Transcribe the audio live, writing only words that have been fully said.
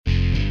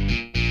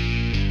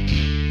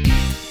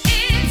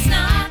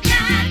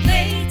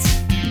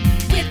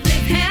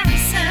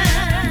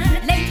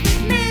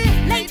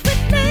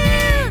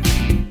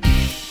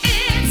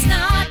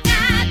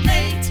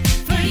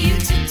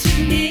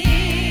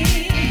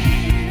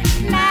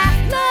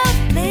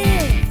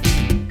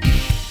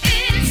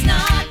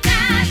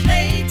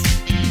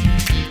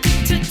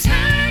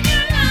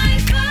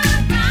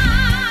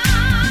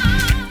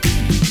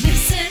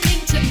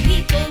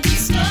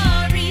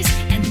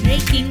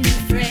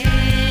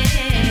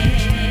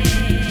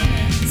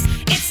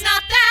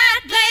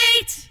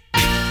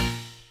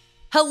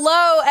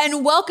Hello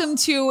and welcome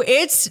to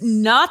It's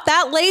Not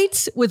That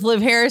Late with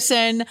Liv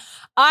Harrison.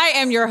 I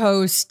am your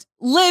host,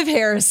 Liv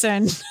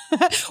Harrison.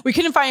 We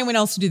couldn't find anyone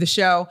else to do the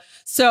show,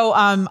 so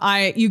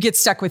you get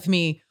stuck with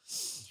me.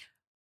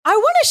 I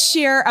want to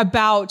share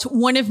about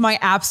one of my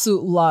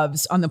absolute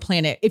loves on the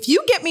planet. If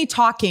you get me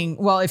talking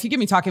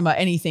about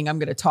anything, I'm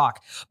going to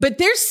talk. But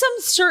there's some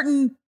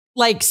certain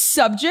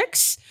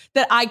subjects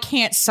that I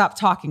can't stop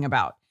talking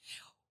about.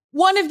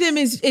 One of them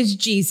is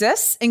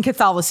Jesus and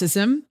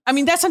Catholicism. I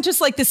mean, that's not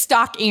just the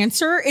stock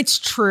answer. It's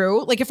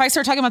true. If I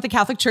start talking about the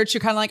Catholic Church,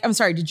 you're kind of like, I'm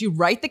sorry, did you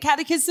write the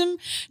catechism?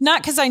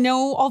 Not because I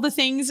know all the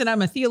things and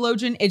I'm a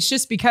theologian. It's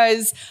just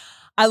because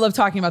I love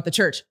talking about the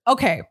church.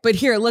 Okay, but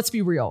here, let's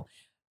be real.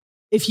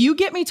 If you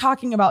get me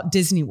talking about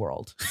Disney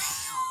World,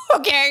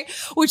 okay,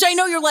 which I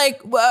know you're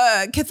like,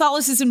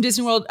 Catholicism,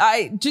 Disney World,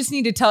 I just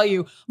need to tell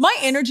you, my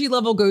energy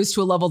level goes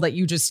to a level that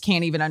you just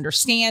can't even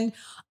understand.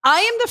 I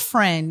am the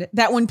friend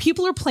that when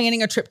people are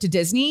planning a trip to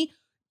Disney,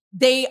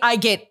 I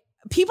get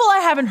people I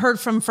haven't heard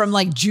from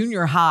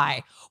junior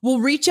high will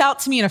reach out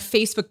to me in a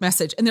Facebook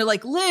message and they're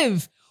like,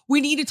 Liv,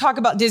 we need to talk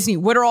about Disney.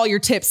 What are all your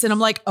tips? And I'm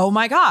like, oh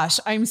my gosh,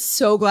 I'm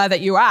so glad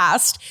that you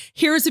asked.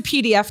 Here's a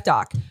PDF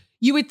doc.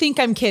 You would think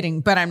I'm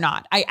kidding, but I'm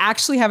not. I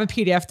actually have a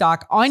PDF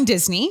doc on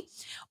Disney.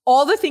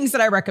 All the things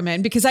that I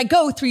recommend because I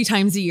go 3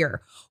 times a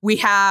year. We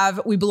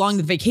belong to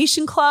the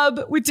vacation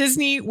club with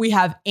Disney. We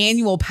have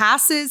annual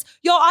passes.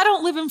 Y'all, I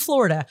don't live in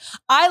Florida.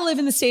 I live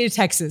in the state of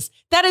Texas.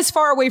 That is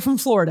far away from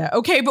Florida.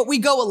 Okay. But we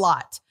go a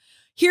lot.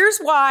 Here's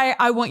why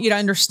I want you to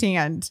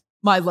understand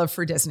my love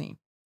for Disney.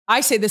 I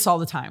say this all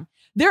the time.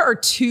 There are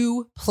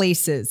 2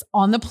 places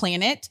on the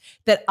planet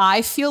that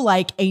I feel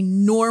like a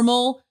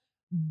normal,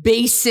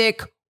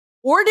 basic,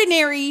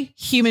 ordinary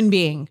human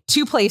being.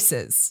 2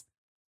 places.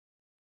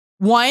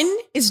 One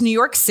is New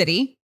York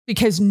City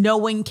because no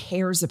one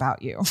cares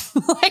about you.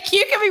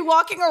 You can be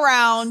walking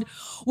around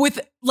with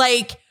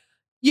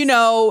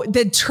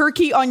the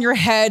turkey on your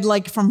head,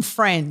 from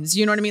Friends.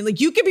 You know what I mean?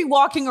 You could be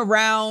walking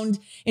around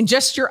in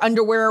just your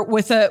underwear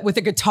with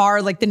a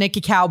guitar, like the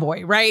Naked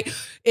Cowboy, right?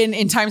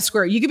 In Times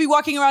Square. You could be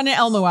walking around in an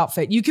Elmo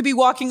outfit. You could be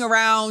walking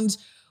around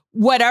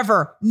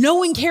whatever. No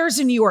one cares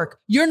in New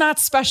York. You're not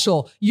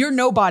special. You're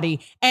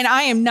nobody. And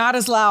I am not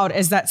as loud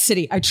as that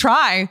city. I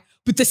try.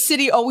 But the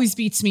city always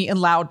beats me in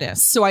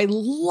loudness. So I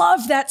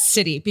love that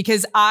city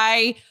because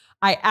I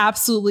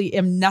absolutely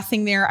am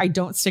nothing there. I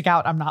don't stick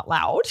out. I'm not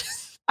loud.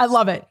 I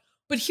love it.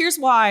 But here's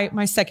why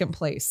my second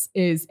place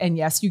is, and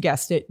yes, you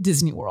guessed it,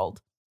 Disney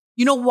World.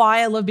 You know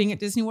why I love being at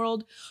Disney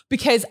World?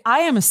 Because I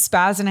am a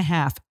spaz and a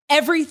half.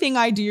 Everything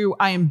I do,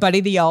 I am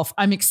Buddy the Elf.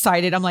 I'm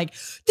excited. I'm like,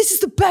 this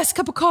is the best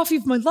cup of coffee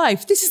of my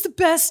life. This is the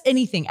best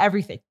anything,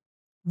 everything.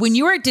 When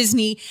you're at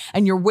Disney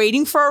and you're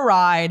waiting for a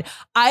ride,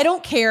 I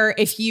don't care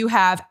if you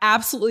have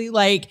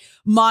absolutely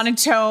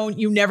monotone,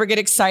 you never get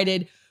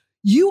excited.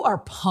 You are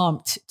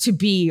pumped to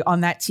be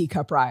on that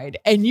teacup ride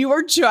and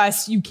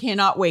you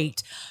cannot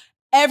wait.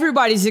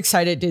 Everybody's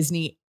excited at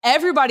Disney.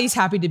 Everybody's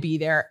happy to be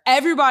there.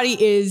 Everybody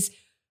is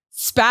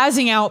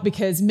spazzing out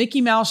because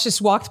Mickey Mouse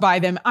just walked by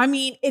them. I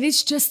mean, it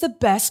is just the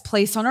best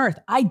place on earth.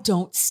 I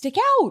don't stick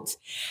out.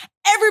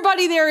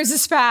 Everybody there is a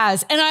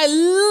spaz and I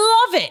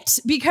love it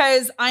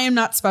because I am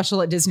not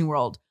special at Disney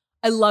World.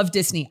 I love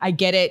Disney. I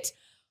get it.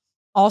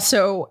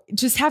 Also,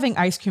 just having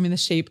ice cream in the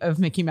shape of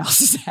Mickey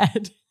Mouse's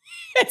head.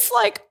 It's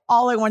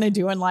all I want to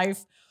do in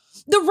life.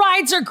 The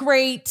rides are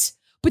great,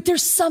 but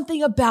there's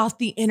something about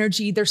the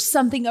energy. There's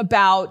something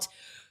about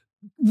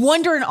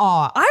wonder and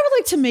awe. I would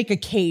like to make a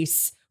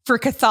case for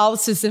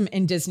Catholicism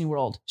in Disney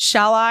World.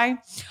 Shall I?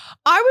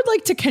 I would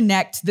like to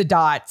connect the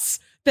dots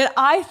that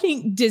I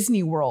think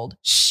Disney World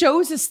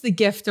shows us the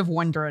gift of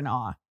wonder and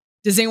awe.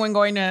 Is anyone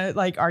going to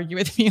argue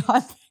with me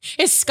on?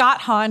 Is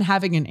Scott Hahn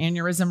having an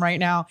aneurysm right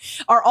now?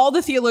 Are all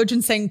the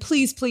theologians saying,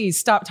 please, please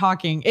stop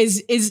talking?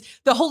 Is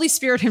the Holy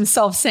Spirit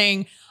himself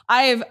saying,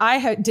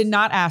 I did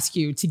not ask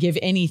you to give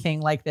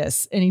anything like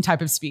this, any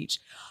type of speech,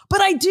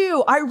 but I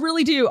do. I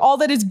really do. All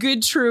that is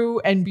good, true,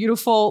 and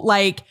beautiful.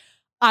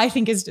 I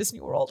think is Disney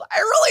World. I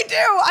really do.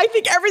 I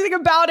think everything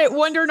about it,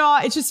 wonder and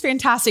awe, it's just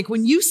fantastic.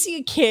 When you see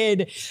a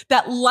kid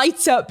that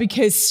lights up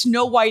because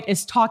Snow White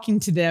is talking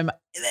to them,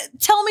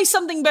 tell me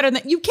something better than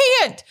that. You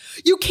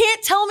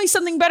can't tell me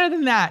something better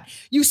than that.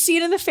 You see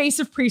it in the face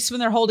of priests when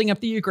they're holding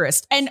up the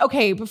Eucharist. And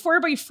okay, before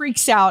everybody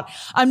freaks out,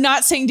 I'm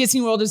not saying Disney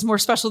World is more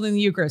special than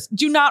the Eucharist.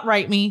 Do not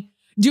write me.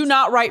 Do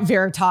not write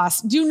Veritas.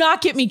 Do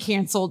not get me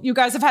canceled. You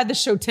guys have had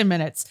this show 10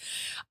 minutes.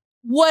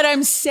 What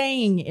I'm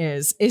saying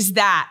is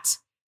that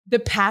the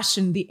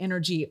passion, the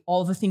energy,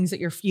 all the things that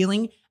you're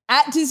feeling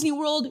at Disney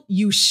World,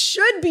 you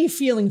should be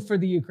feeling for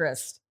the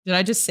Eucharist. Did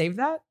I just save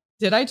that?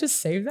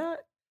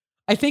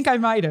 I think I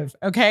might have.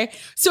 Okay.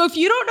 So if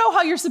you don't know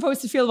how you're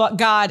supposed to feel about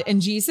God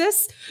and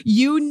Jesus,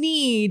 you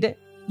need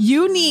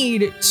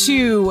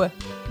to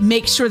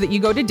make sure that you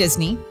go to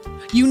Disney.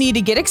 You need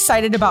to get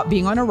excited about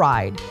being on a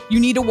ride. You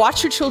need to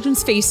watch your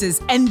children's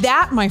faces. And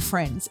that, my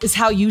friends, is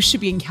how you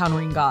should be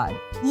encountering God.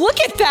 Look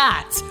at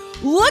that.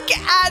 Look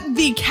at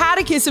the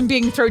catechism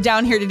being thrown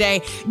down here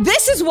today.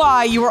 This is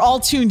why you are all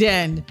tuned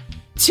in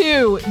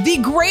to the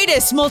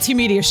greatest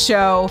multimedia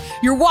show.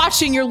 You're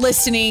watching, you're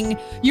listening,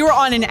 you're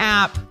on an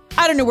app.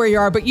 I don't know where you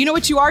are, but you know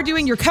what you are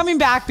doing? You're coming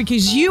back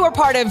because you are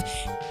part of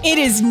It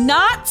Is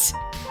Not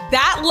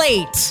That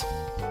Late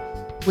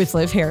with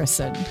Liv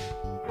Harrison.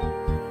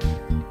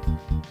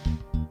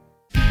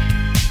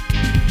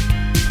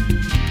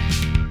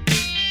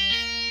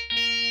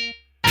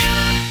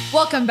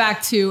 Welcome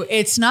back to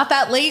It's Not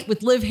That Late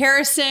with Liv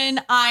Harrison.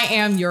 I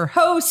am your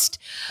host,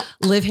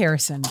 Liv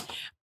Harrison.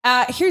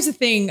 Here's the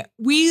thing.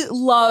 We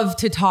love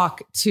to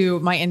talk to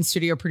my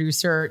in-studio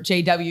producer,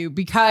 JW,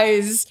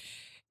 because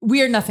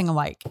we are nothing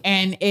alike.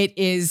 And it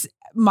is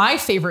my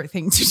favorite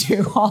thing to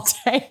do all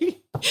day.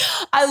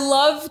 I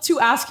love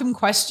to ask him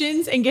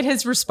questions and get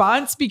his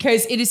response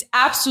because it is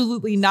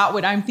absolutely not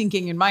what I'm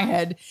thinking in my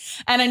head.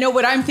 And I know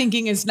what I'm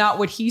thinking is not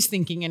what he's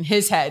thinking in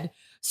his head.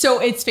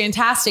 So it's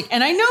fantastic.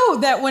 And I know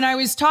that when I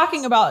was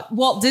talking about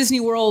Walt Disney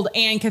World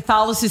and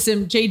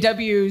Catholicism,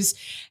 JW's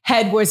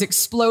head was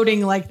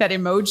exploding like that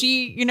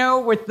emoji, you know,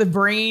 with the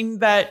brain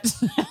that.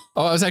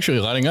 Oh, I was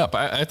actually lighting up.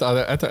 I thought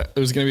it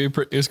was going to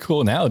be it was a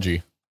cool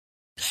analogy.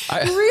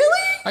 Really?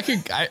 I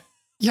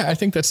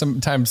think that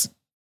sometimes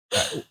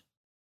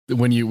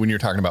when you're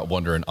talking about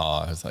wonder and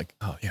awe, it's like,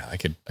 oh yeah, I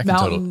could get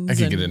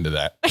into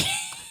that.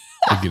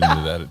 I could get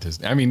into that at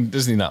Disney. I mean,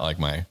 Disney not like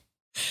my.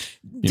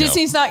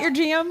 Disney's not your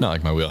jam? Not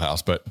like my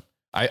wheelhouse, but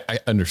I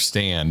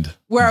understand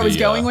where I was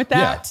going with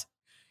that.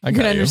 Yeah, I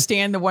can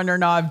understand the wonder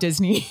and awe of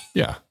Disney.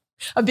 Yeah.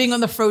 Of being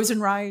on the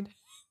Frozen ride.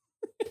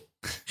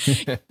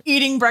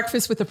 Eating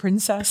breakfast with the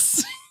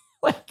princess.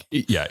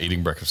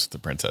 Eating breakfast with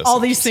the princess. All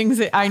these things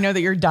that I know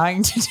that you're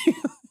dying to do.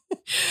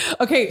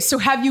 Okay, so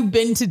have you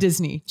been to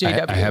Disney,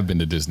 JW? I have been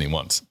to Disney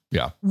once.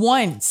 Yeah.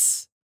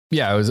 Once?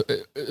 Yeah,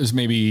 it was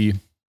maybe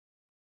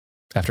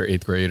after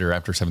 8th grade or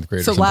after 7th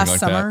grade or something like that.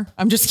 So last summer?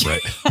 I'm just kidding.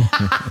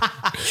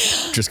 Right.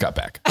 Just got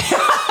back.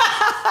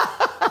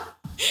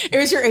 It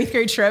was your 8th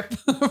grade trip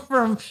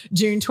from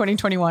June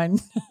 2021.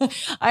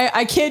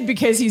 I kid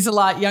because he's a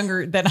lot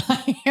younger than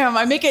I am.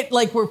 I make it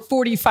like we're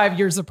 45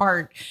 years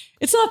apart.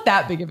 It's not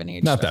that big of an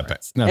age difference. That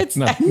bad. No, it's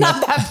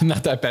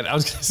not that bad. I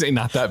was going to say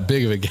not that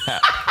big of a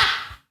gap.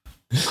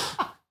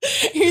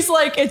 He's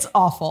like, it's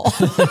awful.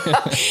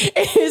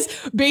 It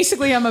is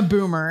basically, I'm a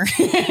boomer.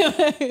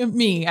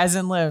 Me, as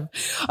in Liv.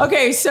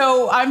 Okay,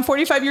 so I'm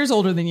 45 years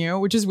older than you,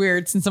 which is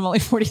weird since I'm only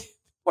 43.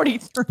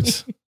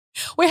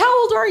 Wait,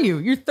 how old are you?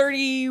 You're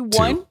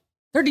 31?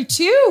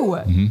 32?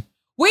 Mm-hmm.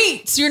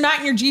 Wait, so you're not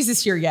in your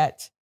Jesus year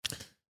yet?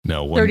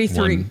 No,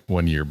 33.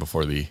 One year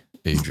before the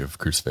age of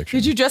crucifixion.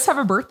 Did you just have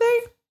a birthday?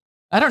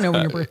 I don't know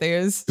when your birthday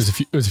is.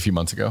 It was a few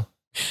months ago.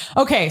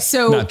 Okay,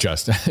 so. Not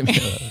just,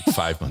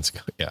 5 months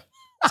ago. Yeah.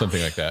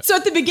 Something like that. So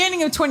at the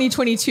beginning of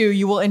 2022,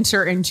 you will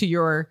enter into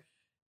your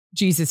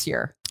Jesus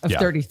year of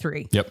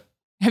 33. Yep.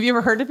 Have you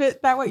ever heard of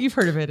it that way? You've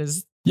heard of it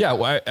as. Yeah,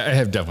 well, I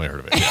have definitely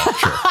heard of it. Yeah,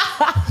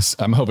 sure.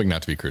 I'm hoping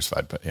not to be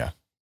crucified, but yeah.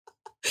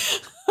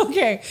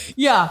 Okay.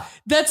 Yeah.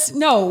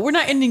 We're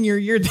not ending your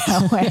year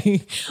that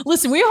way.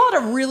 Listen, we all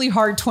had a really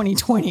hard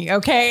 2020.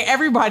 Okay.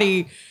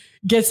 Everybody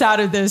gets out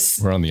of this.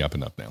 We're on the up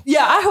and up now.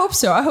 Yeah, I hope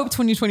so. I hope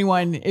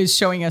 2021 is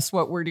showing us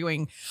what we're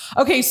doing.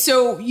 Okay,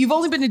 so you've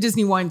only been to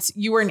Disney once.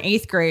 You were in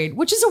 8th grade,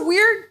 which is a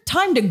weird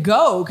time to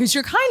go because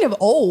you're kind of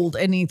old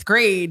in 8th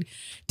grade.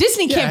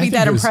 Disney can't be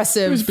that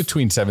impressive. It was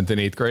between 7th and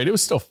 8th grade. It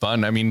was still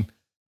fun. I mean,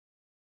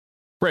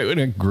 right, when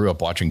I grew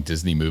up watching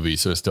Disney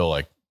movies, so it's still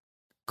like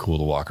cool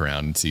to walk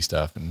around and see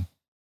stuff. And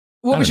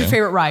what was your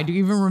favorite ride? Do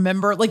you even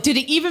remember? Like, did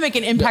it even make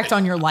an impact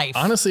on your life?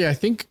 Honestly, I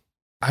think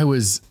I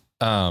was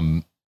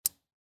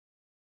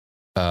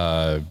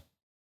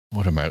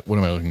what am I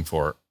looking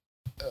for?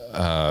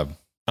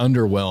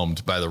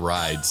 Underwhelmed by the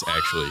rides,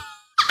 actually.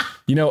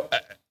 You know,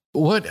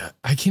 what?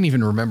 I can't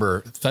even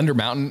remember. Thunder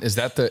Mountain. Is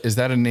that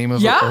a name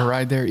of a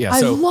ride there? Yeah.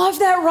 I love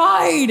that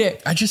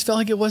ride. I just felt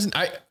like it wasn't,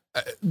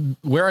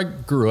 where I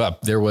grew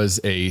up, there was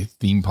a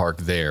theme park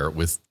there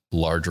with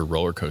larger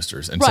roller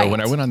coasters. And so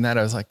when I went on that,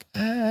 I was like,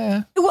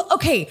 well,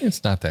 okay.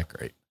 It's not that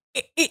great.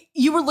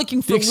 You were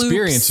looking for the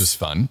experience was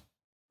fun.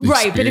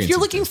 Right. But if you're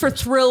looking for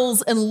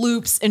thrills and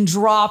loops and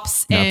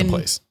drops, not the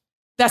place.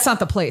 That's not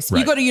the place. Right.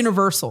 You go to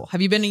Universal.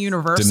 Have you been to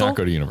Universal? Did not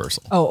go to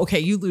Universal. Oh, okay.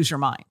 You lose your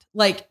mind.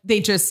 Like they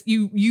just,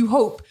 you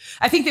hope,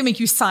 I think they make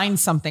you sign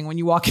something when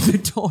you walk in the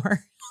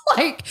door.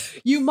 Like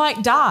you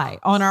might die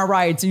on our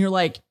rides and you're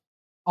like,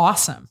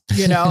 awesome.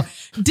 You know,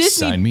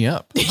 Disney. Sign me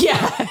up.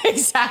 Yeah,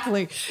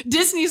 exactly.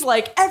 Disney's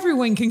like,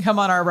 everyone can come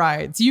on our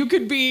rides. You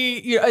could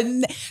be,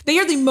 they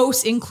are the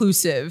most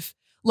inclusive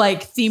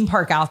like theme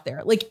park out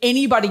there. Like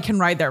anybody can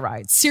ride their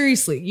rides.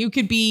 Seriously. You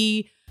could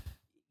be,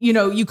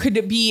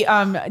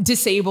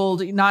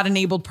 disabled, not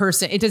enabled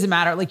person. It doesn't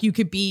matter. Like you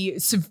could be,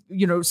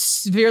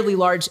 severely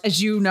large, as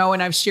you know,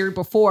 and I've shared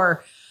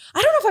before.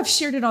 I don't know if I've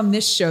shared it on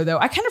this show though.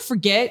 I kind of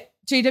forget,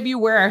 JW,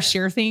 where I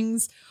share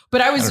things,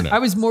 but I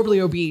was morbidly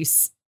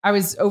obese. I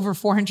was over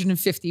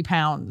 450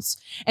 pounds.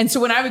 And so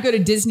when I would go to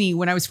Disney,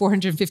 when I was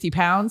 450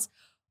 pounds,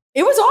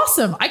 it was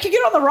awesome. I could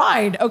get on the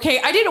ride. Okay.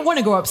 I didn't want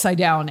to go upside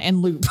down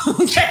and loop.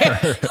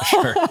 Okay.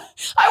 Sure.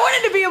 I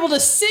wanted to be able to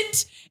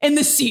sit in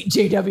the seat,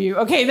 JW.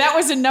 Okay, that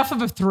was enough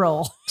of a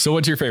thrill. So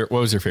what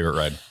was your favorite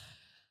ride?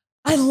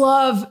 I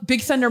love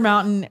Big Thunder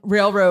Mountain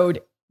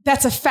Railroad.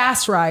 That's a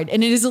fast ride,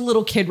 and it is a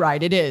little kid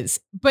ride. It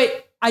is.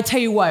 But I tell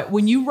you what,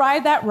 when you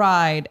ride that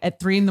ride at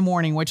 3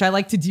 a.m, which I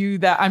like to do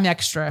that, I'm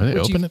extra. Are they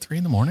open at 3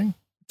 a.m?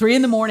 3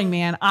 a.m,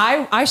 man.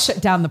 I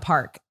shut down the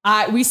park.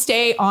 We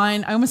stay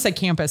on, I almost said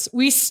campus.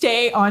 We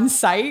stay on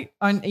site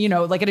on,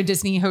 like at a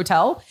Disney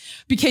hotel,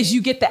 because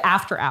you get the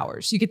after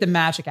hours. You get the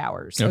magic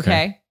hours.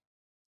 Okay.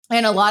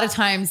 And a lot of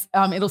times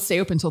it'll stay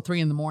open until 3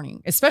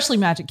 a.m, especially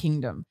Magic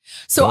Kingdom.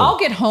 So I'll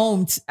get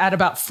home at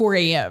about 4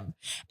 a.m.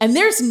 And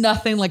there's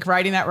nothing like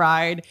riding that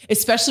ride,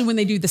 especially when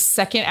they do the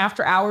second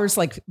after hours,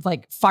 like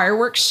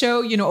fireworks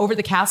show, over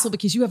the castle,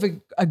 because you have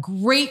a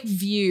great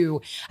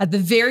view at the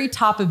very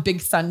top of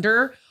Big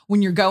Thunder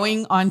when you're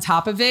going on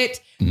top of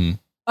it,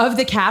 of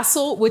the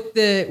castle with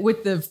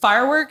the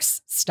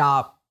fireworks.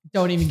 Stop.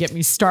 Don't even get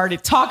me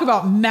started. Talk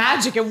about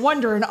magic and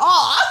wonder and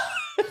awe.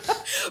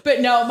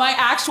 But no, my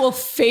actual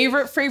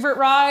favorite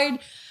ride.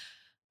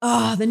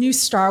 The new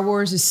Star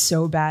Wars is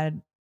so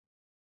bad.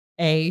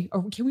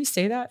 Or can we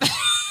say that?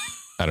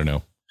 I don't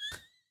know.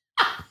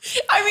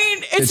 I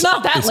mean, it's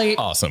not that late.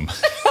 Awesome.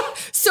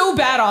 So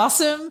bad.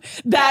 Awesome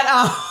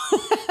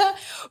that,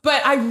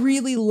 but I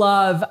really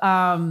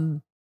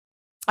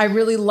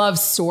love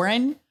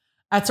Soarin'.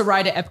 That's a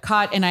ride at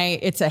Epcot, and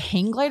it's a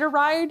hang glider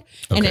ride,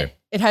 and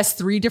it has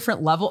 3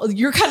 different levels.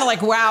 You're kind of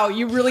like, wow,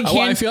 you really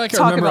can't. I feel like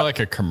I remember like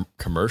a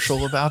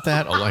commercial about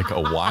that, like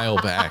a while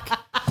back,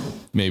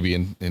 maybe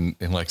in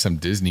like some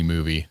Disney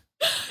movie.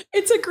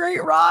 It's a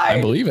great ride.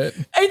 I believe it.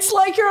 It's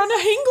like you're on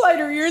a hang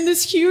glider. You're in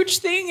this huge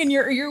thing, and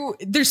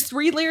there's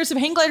 3 layers of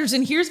hang gliders.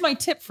 And here's my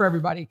tip for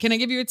everybody. Can I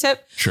give you a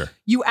tip? Sure.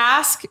 You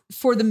ask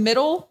for the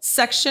middle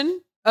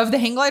section of the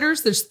hang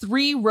gliders. There's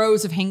 3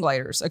 rows of hang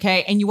gliders.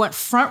 Okay. And you want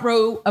front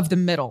row of the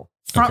middle.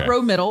 Front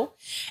row middle.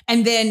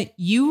 And then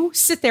you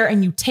sit there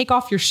and you take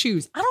off your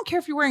shoes. I don't care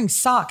if you're wearing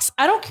socks.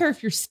 I don't care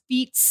if your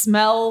feet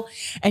smell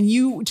and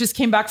you just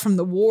came back from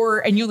the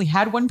war and you only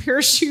had 1 pair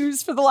of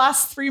shoes for the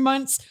last 3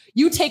 months.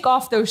 You take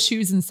off those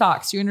shoes and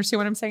socks. You understand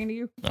what I'm saying to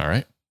you? All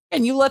right.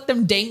 And you let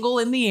them dangle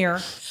in the air,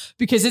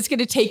 because it's going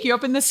to take you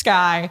up in the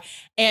sky.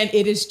 And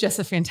it is just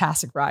a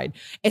fantastic ride,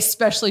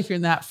 especially if you're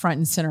in that front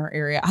and center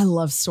area. I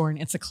love Soarin'.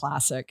 It's a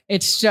classic.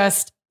 It's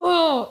just,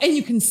 and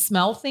you can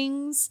smell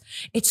things.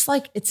 It's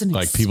like, it's an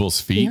like people's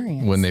feet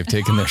when they've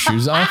taken their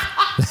shoes off.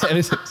 That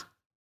is,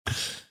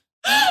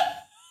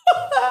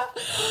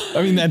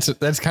 I mean,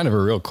 that's kind of a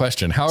real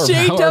question.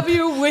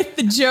 JW with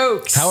the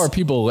jokes. How are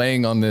people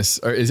laying on this?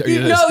 Are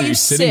you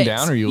sitting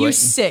down, or you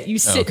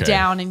sit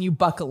down and you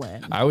buckle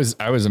in? I was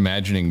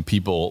imagining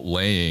people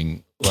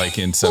laying like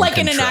in some like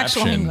in an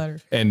actual hang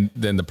glider, and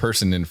then the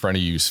person in front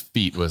of you's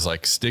feet was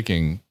like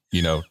sticking,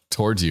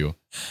 towards you.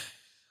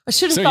 I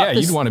should have thought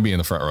this. You'd want to be in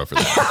the front row for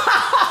that.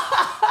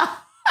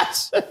 I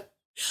should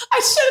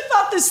have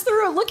thought this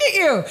through. Look at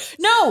you.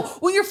 No,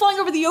 when you're flying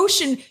over the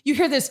ocean, you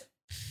hear this.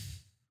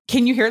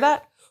 Can you hear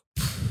that?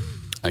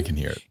 I can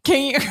hear it.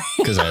 Can you?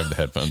 Because I have the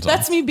headphones on.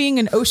 That's me being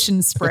an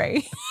ocean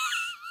spray.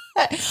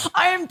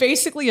 I am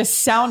basically a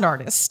sound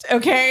artist.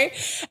 Okay.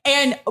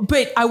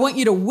 But I want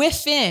you to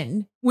whiff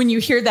in when you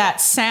hear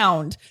that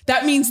sound.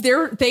 That means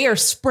they are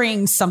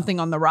spraying something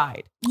on the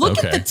ride.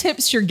 Look at the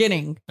tips you're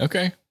getting.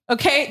 Okay.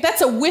 Okay.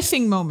 That's a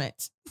whiffing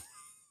moment.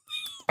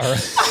 All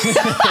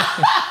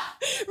right.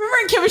 Remember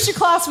in chemistry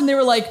class when they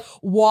were like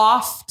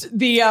waft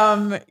the,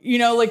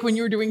 like when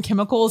you were doing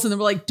chemicals and they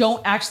were like,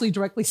 don't actually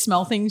directly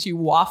smell things, you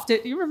waft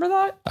it. Do you remember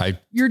that?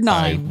 You're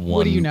 9.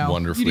 What do you know?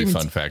 Wonderfully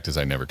fun fact is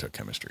I never took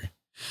chemistry.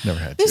 Never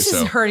had to. This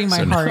is hurting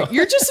my heart. No.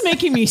 You're just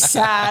making me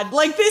sad.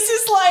 Like, this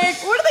is like,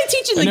 what are they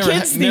teaching the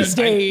kids these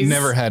days?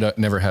 I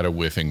never had a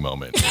whiffing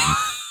moment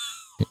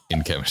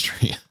in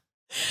chemistry.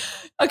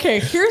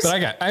 Okay,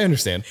 but I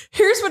understand.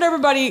 Here's what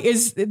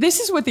this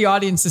is what the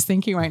audience is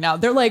thinking right now.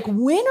 They're like,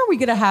 when are we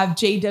going to have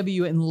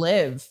JW and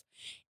Liv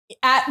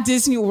at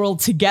Disney World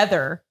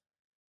together?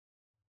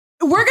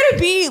 We're going to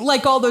be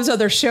like all those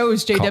other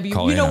shows,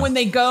 JW. When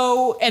they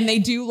go and they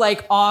do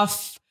like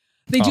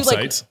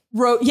off-sites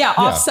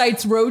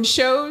road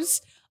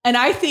shows. And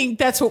I think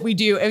that's what we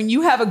do. And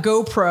you have a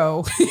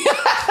GoPro.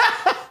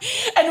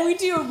 And we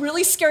do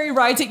really scary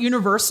rides at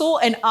Universal,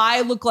 and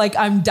I look like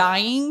I'm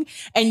dying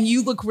and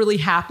you look really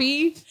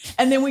happy.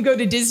 And then we go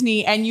to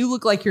Disney and you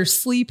look like you're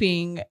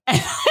sleeping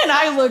and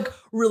I look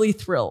really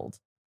thrilled.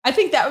 I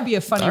think that would be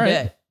a funny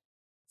bit.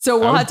 So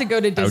we'll have to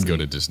go to Disney. I would go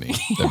to Disney.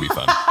 That'd be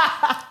fun.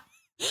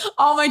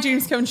 All my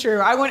dreams come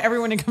true. I want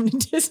everyone to come to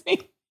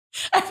Disney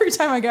every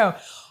time I go.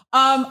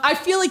 I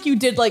feel like you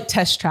did like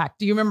Test Track.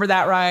 Do you remember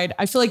that ride?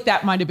 I feel like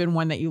that might've been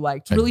one that you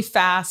liked. Really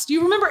fast. Do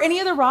you remember any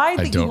other ride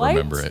that you liked?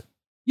 I don't remember it.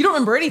 You don't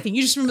remember anything.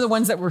 You just remember the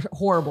ones that were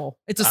horrible.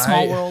 It's a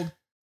small world.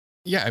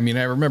 Yeah. I mean,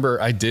 I remember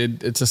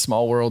It's a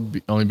Small World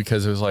only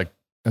because it was like,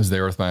 I was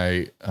there with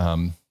my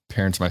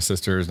parents, my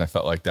sisters, and I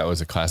felt like that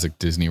was a classic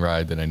Disney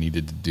ride that I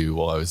needed to do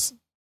while I was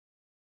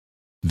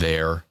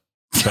there.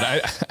 But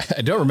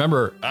I don't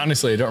remember,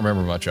 honestly, I don't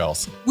remember much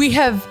else. We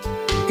have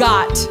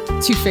got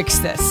to fix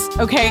this,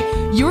 okay?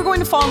 You are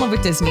going to fall in love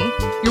with Disney.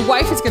 Your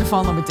wife is going to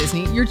fall in love with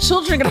Disney. Your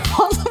children are going to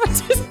fall in love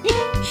with Disney.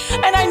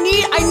 And I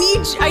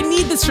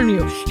need this from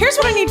you. Here's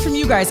what I need from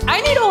you guys.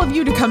 I need all of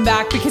you to come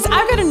back because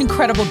I've got an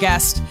incredible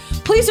guest.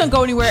 Please don't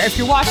go anywhere. If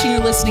you're watching or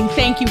listening,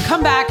 thank you.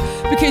 Come back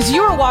because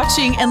you are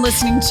watching and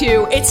listening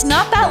to It's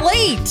Not That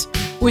Late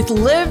with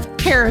Liv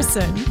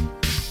Harrison.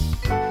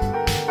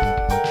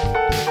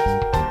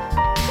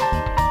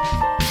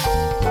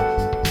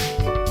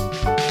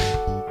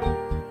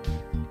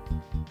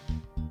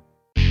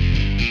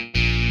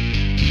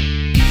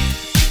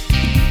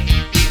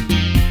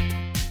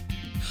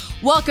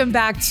 Welcome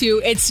back to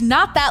It's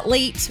Not That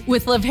Late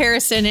with Liv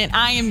Harrison, and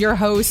I am your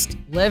host,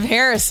 Liv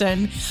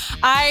Harrison.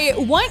 I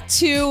want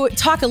to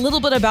talk a little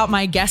bit about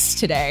my guest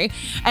today,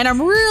 and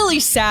I'm really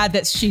sad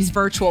that she's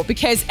virtual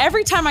because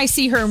every time I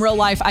see her in real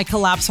life, I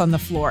collapse on the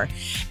floor.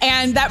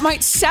 And that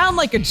might sound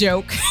like a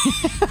joke,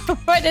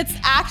 but it's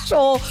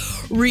actual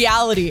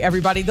reality,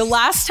 everybody. The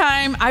last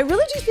time, I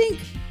really do think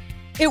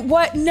it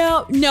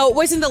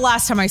wasn't the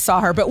last time I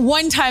saw her, but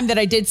one time that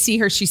I did see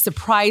her, she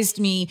surprised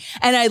me,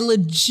 and I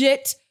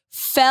legit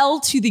fell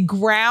to the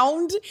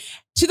ground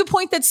to the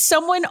point that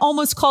someone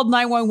almost called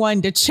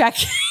 911 to check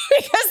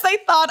because they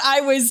thought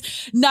I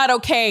was not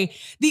okay.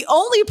 The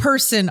only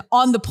person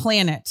on the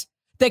planet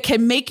that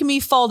can make me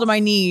fall to my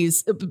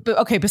knees,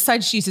 okay,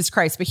 besides Jesus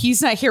Christ, but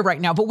he's not here right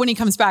now. But when he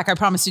comes back, I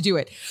promise to do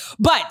it.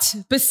 But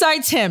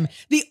besides him,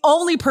 the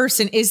only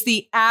person is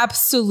the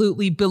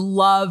absolutely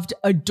beloved,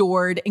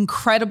 adored,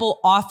 incredible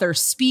author,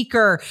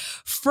 speaker,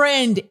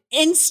 friend,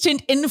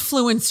 instant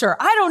influencer.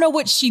 I don't know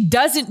what she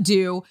doesn't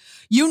do.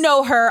 You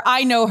know her.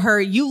 I know her.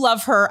 You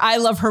love her. I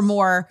love her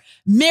more.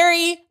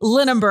 Mary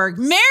Linenberg.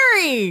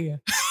 Mary!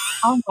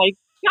 Oh my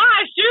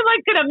gosh, you're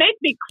like going to make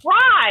me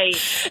cry.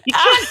 You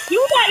can't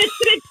do that. It's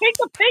going to take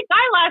the fake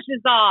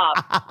eyelashes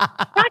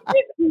off. That's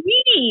just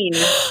mean.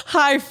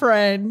 Hi,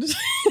 friend.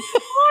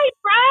 Hi,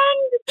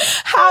 friend.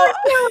 How are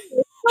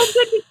you? It's so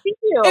good to see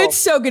you. It's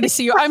so good to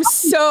see you. I'm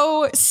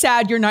so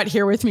sad you're not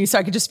here with me, so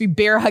I could just be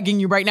bear hugging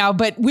you right now,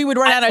 but we would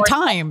run out of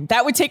time.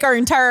 That would take our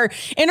entire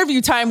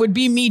interview time would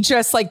be me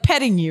just like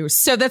petting you.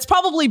 So that's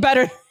probably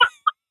better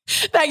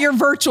that you're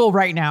virtual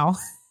right now.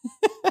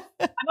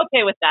 I'm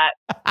okay with that.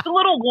 It's a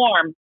little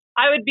warm.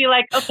 I would be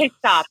like, okay,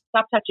 stop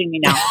touching me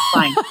now. It's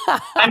fine.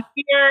 I'm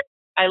here.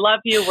 I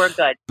love you. We're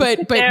good.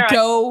 But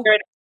go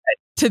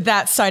to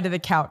that side of the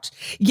couch.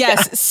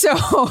 Yes. Yeah.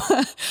 So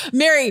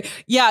Mary,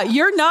 yeah,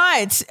 you're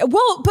not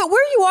well, but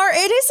where you are,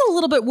 it is a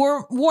little bit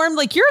warm.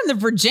 Like you're in the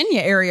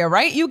Virginia area,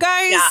 right? You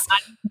guys?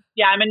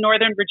 Yeah, I'm in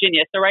Northern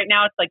Virginia. So right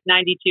now it's like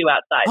 92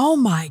 outside. Oh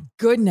my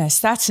goodness.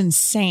 That's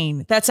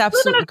insane. That's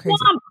absolutely crazy.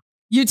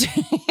 You do,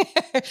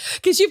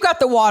 because you've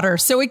got the water,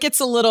 so it gets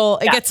a little,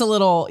 a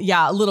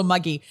little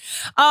muggy.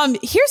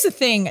 Here's the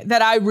thing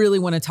that I really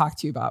want to talk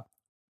to you about.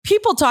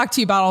 People talk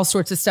to you about all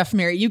sorts of stuff,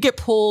 Mary. You get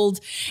pulled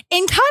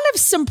in kind of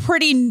some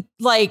pretty,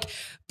 like,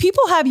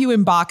 people have you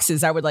in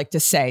boxes, I would like to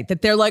say,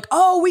 that they're like,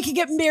 oh, we could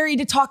get Mary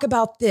to talk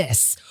about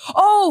this.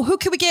 Oh, who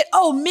could we get?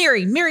 Oh,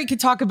 Mary could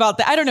talk about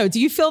that. I don't know. Do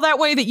you feel that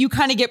way, that you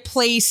kind of get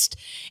placed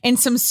in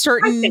some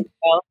certain, I think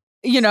so.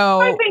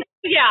 I think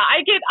yeah,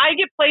 I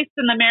get placed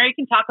in the Mary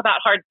can talk about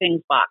hard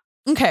things box.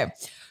 Okay.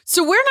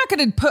 So we're not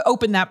going to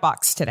open that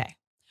box today.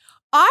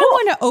 I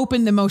want to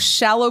open the most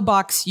shallow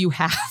box you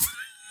have.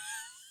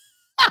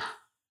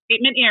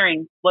 Statement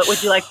earrings. What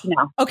would you like to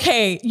know?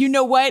 Okay. You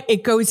know what?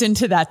 It goes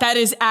into that. That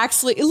is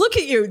actually, look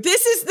at you.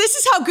 This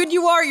is how good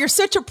you are. You're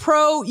such a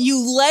pro. You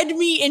led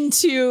me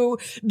into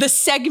the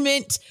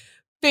segment.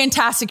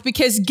 Fantastic.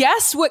 Because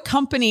guess what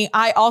company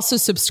I also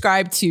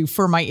subscribe to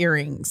for my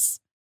earrings?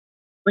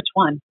 Which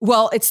one?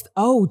 Well,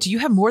 do you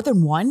have more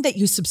than one that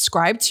you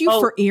subscribe to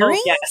for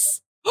earrings? Oh,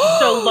 yes.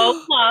 So Low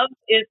Love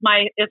is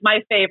my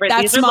favorite.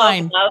 That's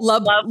mine. Low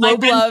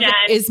Love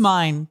is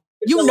mine.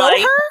 You know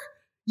her?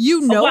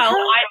 You know her?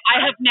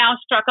 I have now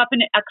struck up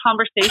a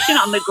conversation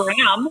on the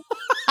gram.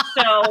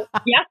 So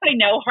yes, I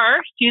know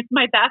her. She's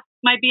my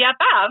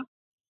BFF.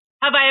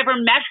 Have I ever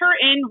met her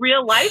in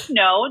real life?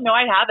 No,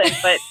 I haven't.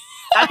 But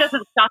that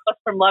doesn't stop us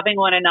from loving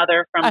one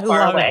another from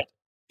far away.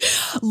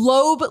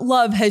 Low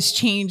Love has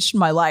changed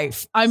my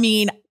life. I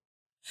mean,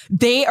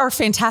 they are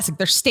fantastic.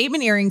 They're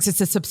statement earrings. It's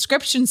a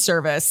subscription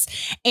service.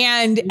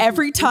 And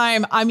every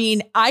time,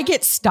 I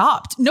get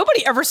stopped.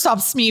 Nobody ever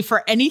stops me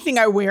for anything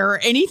I wear or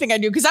anything I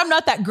do because I'm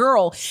not that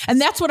girl.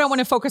 And that's what I want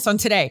to focus on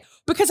today.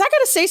 Because I got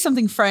to say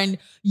something, friend.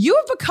 You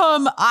have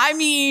become,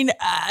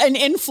 an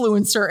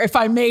influencer, if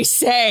I may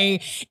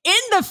say,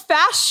 in the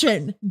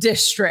fashion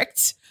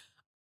district.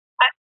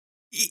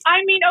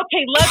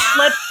 Okay,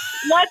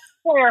 let's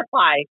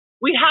clarify.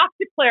 We have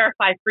to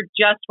clarify for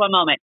just one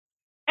moment.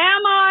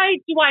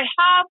 Do I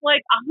have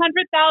like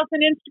 100,000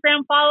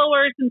 Instagram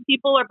followers and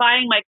people are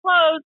buying my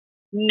clothes?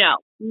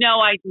 No,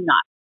 I do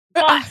not.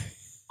 But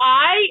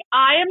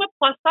I am a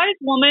plus size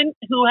woman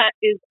who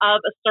is of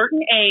a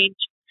certain age,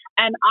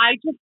 and I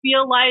just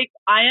feel like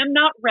I am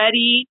not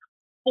ready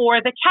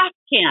for the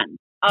Kaftan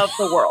of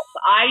the world.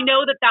 I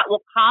know that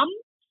will come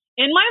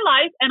in my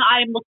life, and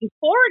I'm looking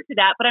forward to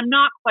that, but I'm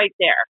not quite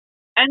there.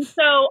 And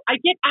so I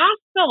get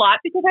asked a lot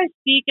because I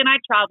speak and I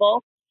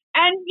travel.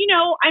 And,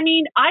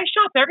 I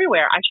shop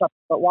everywhere. I shop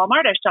at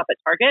Walmart. I shop at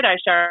Target. I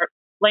shop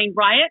Lane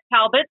Bryant,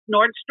 Talbot,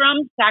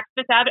 Nordstrom, Saks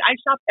Fifth Avenue. I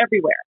shop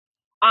everywhere.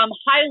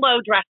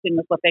 High-low dressing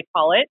is what they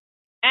call it.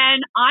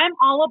 And I'm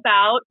all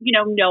about,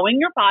 knowing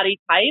your body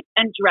type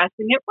and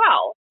dressing it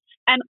well.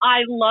 And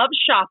I love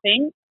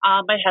shopping.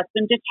 My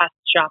husband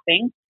detests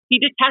shopping. He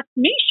detests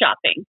me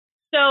shopping.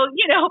 So,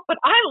 but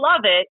I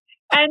love it.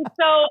 And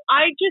so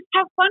I just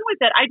have fun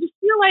with it. I just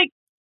feel like,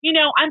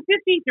 I'm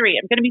 53.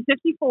 I'm going to be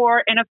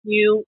 54 in a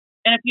few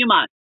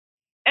months.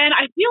 And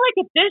I feel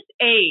like at this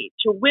age,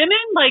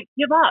 women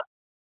give up.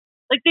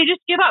 They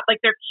just give up.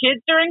 Their kids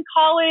are in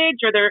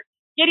college or they're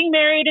getting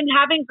married and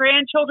having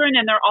grandchildren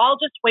and they're all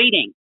just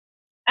waiting.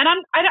 And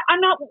I'm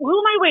not, who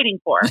am I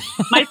waiting for?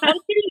 My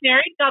son's getting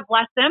married. God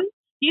bless him.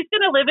 He's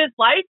going to live his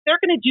life.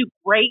 They're going to do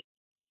great.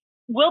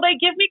 Will they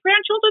give me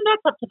grandchildren?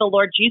 That's up to the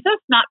Lord Jesus,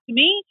 not to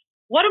me.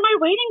 What am I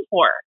waiting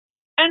for?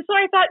 And so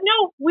I thought,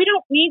 no, we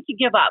don't need to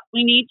give up.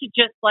 We need to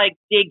just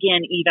dig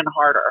in even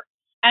harder.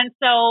 And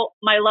so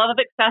my love of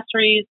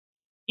accessories,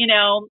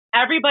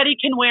 everybody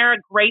can wear a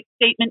great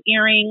statement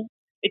earring.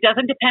 It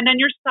doesn't depend on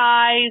your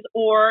size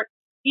or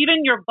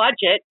even your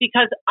budget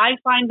because I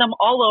find them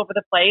all over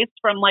the place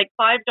from $5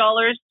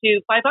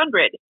 to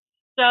 $500.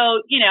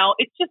 So,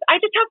 it's just, I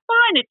just have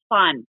fun. It's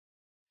fun.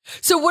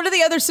 So what are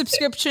the other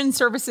subscription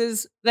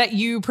services that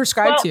you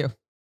prescribe to?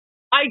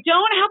 I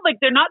don't have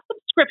they're not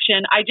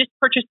subscription. I just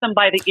purchase them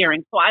by the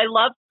earring. So I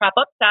love Prep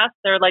Obsessed.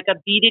 They're a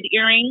beaded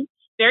earring,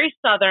 very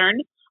Southern.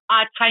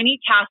 Tiny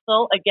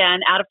Castle, again,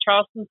 out of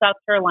Charleston, South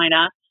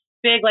Carolina.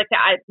 Big,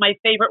 my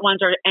favorite ones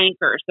are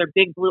anchors. They're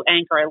big blue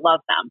anchor. I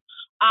love them.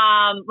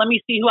 Let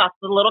me see who else.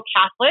 The Little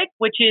Catholic,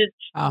 which is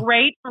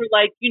great for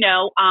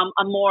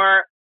a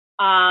more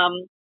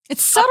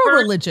it's subtle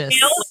religious.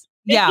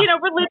 Yeah.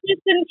 Religious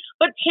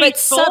but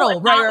tasteful. But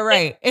subtle,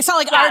 right. It's not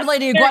like Our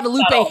Lady of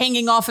Guadalupe subtle.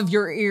 Hanging off of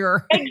your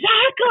ear.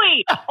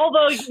 Exactly.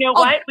 Although,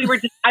 what?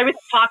 I was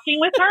talking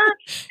with her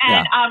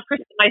and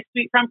my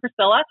sweet friend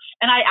Priscilla,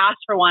 and I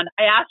asked for one.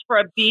 I asked for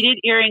a beaded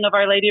earring of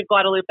Our Lady of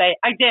Guadalupe.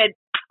 I did.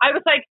 I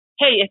was like,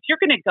 hey, if you're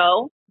going to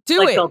go,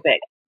 do it. Go big.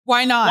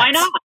 Why not? Why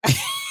not?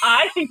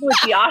 I think it would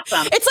be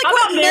awesome. It's like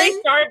what Mary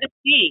Star of the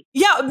Sea.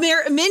 Yeah,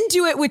 men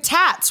do it with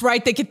tats,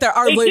 right? They get their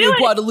Our Lady of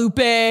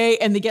Guadalupe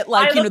and they get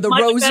the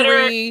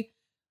rosary. Better.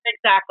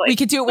 Exactly. We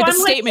could do it with a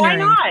statement earring.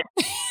 Why not?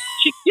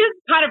 She just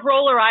kind of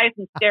roll her eyes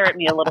and stare at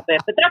me a little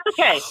bit, but that's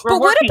okay. But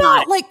what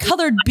about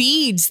colored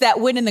beads that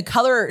went in the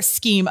color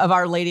scheme of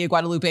Our Lady of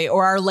Guadalupe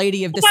or Our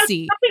Lady of the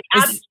Sea? Something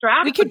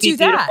abstract. We could do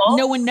that.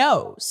 No one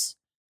knows.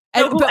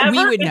 So but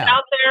we would is know.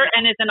 Out there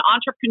and is an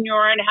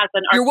entrepreneur and has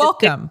an artistic You're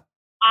welcome.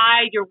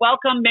 You're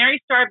welcome.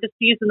 Mary Star of the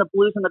Seas and the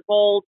Blues and the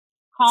Gold.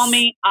 Call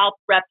me. I'll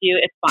rep you.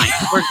 It's fine.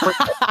 We're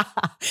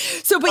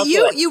So, but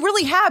you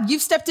really have.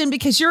 You've stepped in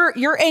because you're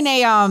in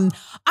a. I'm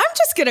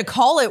just gonna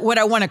call it what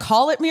I want to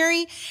call it,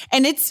 Mary.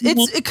 And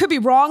it could be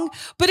wrong,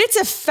 but it's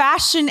a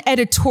fashion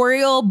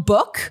editorial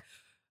book.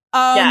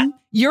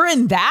 You're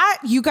in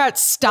that. You got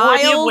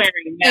styled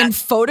and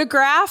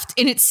photographed,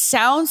 and it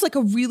sounds like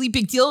a really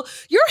big deal.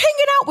 You're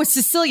hanging out with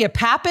Cecilia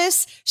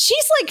Pappas.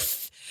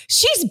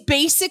 She's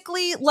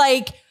basically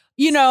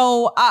who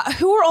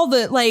are all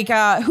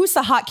the who's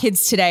the hot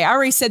kids today? I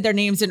already said their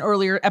names in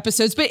earlier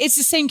episodes, but it's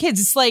the same kids.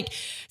 It's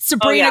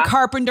Sabrina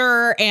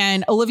Carpenter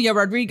and Olivia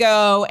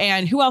Rodrigo,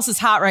 and who else is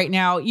hot right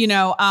now?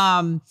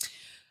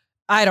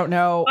 I don't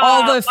know.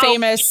 All the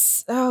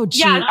famous,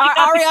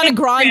 Ariana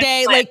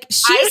Grande.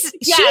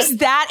 She's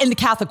that in the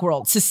Catholic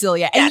world,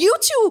 Cecilia. Yes. And you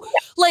two,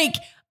 I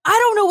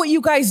don't know what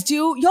you guys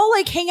do. Y'all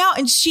hang out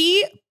and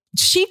she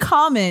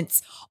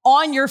comments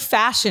on your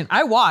fashion.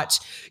 I watch.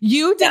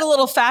 You did a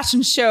little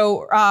fashion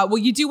show.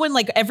 You do one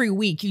every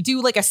week. You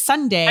do a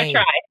Sunday. I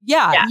try.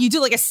 Yeah, you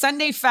do a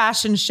Sunday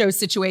fashion show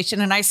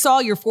situation. And I saw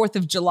your 4th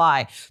of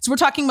July. So we're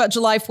talking about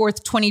July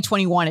 4th,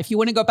 2021. If you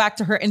want to go back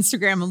to her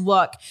Instagram and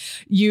look,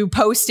 you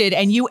posted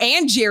and you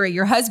and Jerry,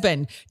 your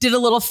husband, did a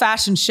little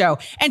fashion show.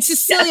 And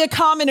Cecilia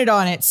commented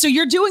on it. So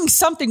you're doing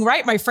something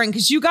right, my friend,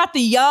 because you got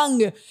the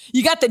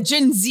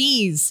Gen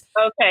Zs.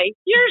 Okay.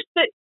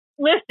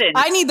 Listen.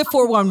 I need the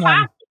 411. You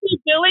have to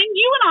be willing.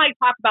 You and I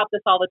talk about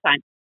this all the time.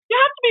 You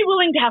have to be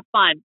willing to have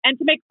fun and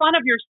to make fun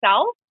of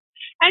yourself.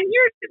 And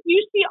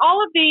you see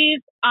all of these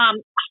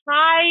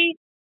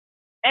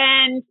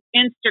high-end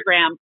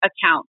Instagram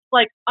accounts,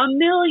 1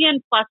 million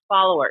plus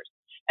followers,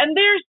 and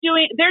they're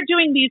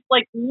doing these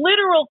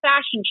literal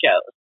fashion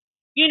shows,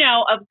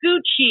 of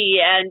Gucci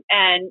and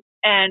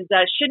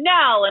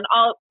Chanel and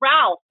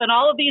Ralph and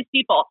all of these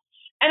people.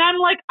 And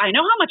I'm I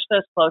know how much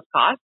those clothes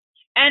cost,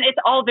 and it's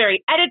all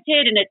very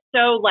edited and it's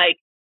so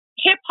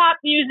hip hop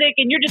music,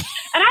 and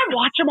and I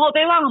watch them all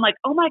day long. I'm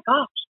oh my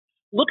gosh,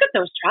 look at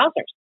those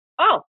trousers.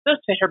 Oh, those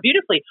fit her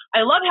beautifully.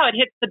 I love how it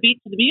hits the beat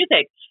to the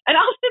music. And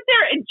I'll sit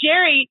there and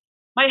Jerry,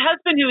 my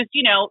husband, who is,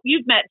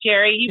 you've met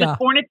Jerry. He was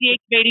born at the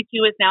age of 82,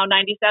 is now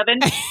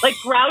 97,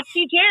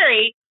 grouchy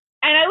Jerry.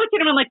 And I looked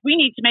at him, I'm we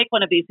need to make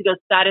one of these. He goes,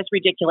 that is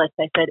ridiculous.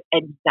 I said,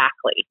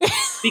 exactly.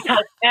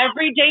 Because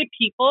everyday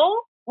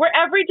people We're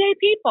everyday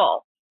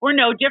people. We're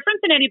no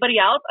different than anybody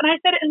else. And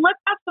I said, and let's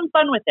have some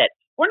fun with it.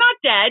 We're not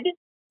dead.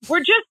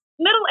 We're just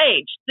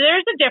middle-aged.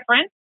 There's a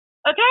difference.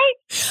 Okay?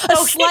 A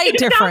slight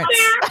difference.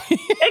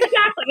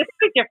 Exactly. It's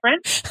a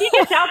difference. He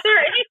gets out there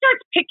and he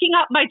starts picking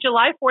up my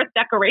July 4th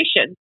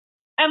decorations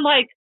and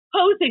like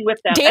posing with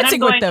them.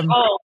 Dancing and I'm going, with them.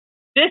 Oh,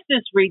 this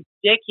is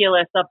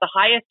ridiculous of the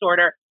highest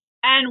order.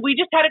 And we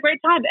just had a great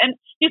time. And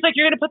he's like,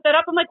 you're going to put that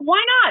up? I'm like, why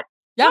not?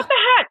 Yeah. What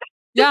the heck?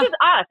 This is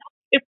us.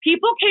 If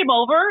people came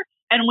over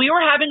and we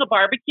were having a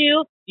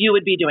barbecue, you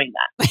would be doing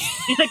that.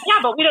 He's like, yeah,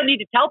 but we don't need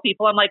to tell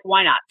people. I'm like,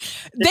 why not?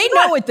 They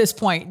know at this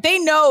point. They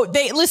know.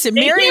 Listen,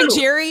 Mary and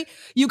Jerry,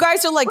 you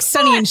guys are like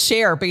Sonny and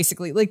Cher,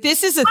 basically. Like,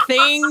 this is a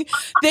thing.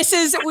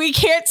 We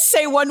can't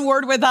say one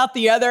word without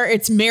the other.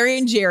 It's Mary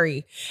and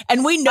Jerry.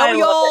 And we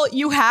know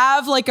you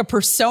have like a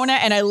persona,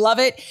 and I love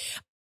it.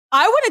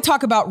 I want to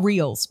talk about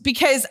reels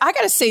because I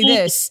got to say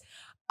this.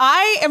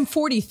 I am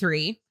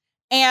 43.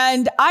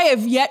 And I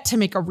have yet to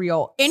make a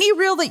reel. Any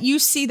reel that you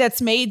see that's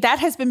made, that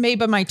has been made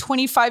by my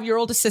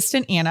 25-year-old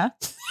assistant, Anna.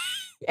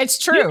 It's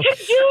true. You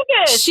can do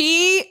this.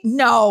 She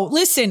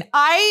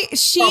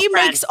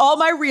makes all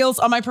my reels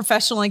on my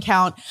professional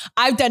account.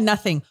 I've done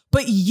nothing.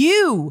 But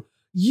you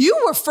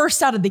were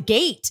first out of the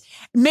gate.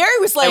 Mary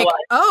was like,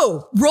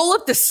 oh, roll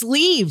up the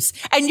sleeves.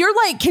 And you're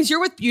like, because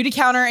you're with Beauty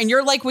Counter and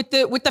you're like with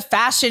the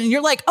fashion. And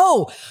you're like,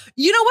 oh,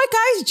 you know what,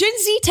 guys? Gen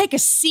Z, take a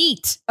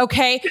seat.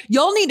 Okay.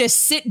 Y'all need to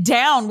sit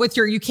down with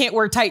you can't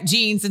wear tight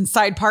jeans and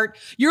side part.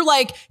 You're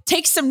like,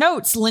 take some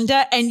notes,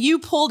 Linda. And you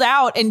pulled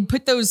out and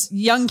put those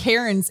young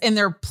Karens in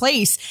their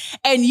place.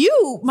 And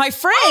you, my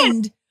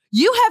friend,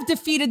 you have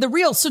defeated the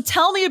reel. So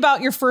tell me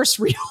about your first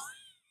reel.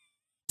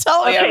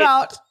 Tell me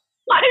about.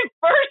 My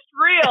first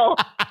reel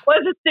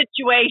was a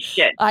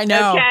situation. I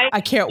know. Okay?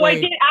 I can't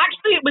wait.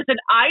 It was an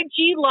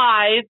IG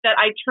live that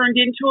I turned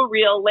into a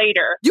reel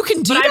later. You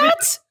can do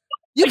that?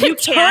 You can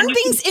turn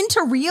things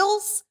into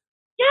reels?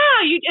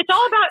 Yeah, it's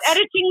all about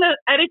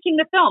editing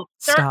the film.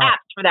 There are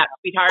apps for that,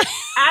 sweetheart.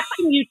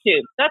 Apps on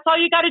YouTube. That's all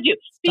you got to do.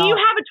 So you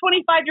have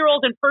a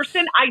 25-year-old in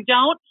person. I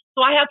don't.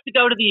 So I have to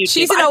go to the YouTube.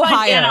 She's in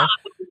Ohio.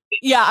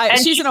 Yeah,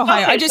 she's in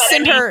Ohio. I just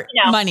send her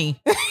money.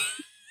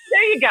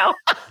 There you go.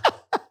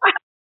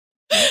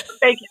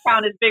 Bank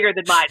account is bigger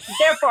than mine.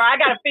 Therefore, I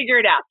got to figure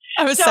it out.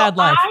 I have a sad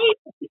life.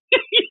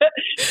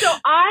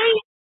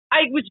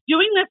 I was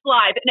doing this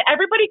live and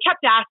everybody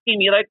kept asking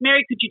me, like,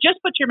 Mary, could you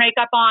just put your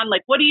makeup on?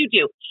 Like, what do you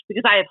do?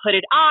 Because I have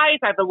hooded eyes.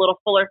 I have a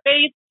little fuller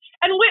face.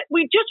 And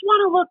we just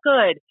want to look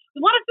good. We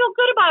want to feel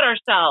good about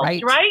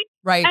ourselves, right?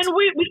 Right. And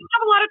we don't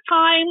have a lot of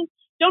time,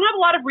 don't have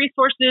a lot of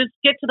resources.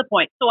 Get to the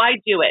point. So I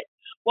do it.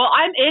 Well,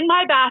 I'm in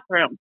my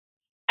bathroom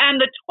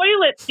and the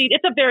toilet seat,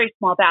 it's a very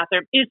small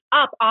bathroom, is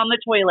up on the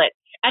toilet.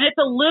 And it's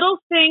a little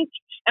sink,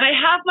 and I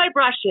have my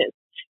brushes,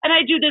 and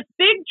I do this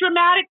big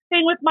dramatic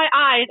thing with my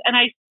eyes, and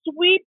I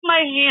sweep my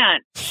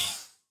hand,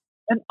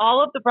 and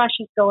all of the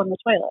brushes go in the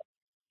toilet.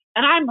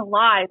 And I'm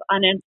live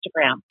on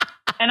Instagram,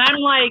 and I'm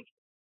like,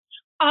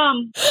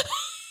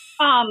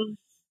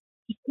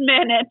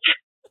 minute.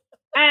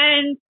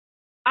 And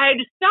I had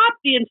to stop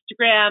the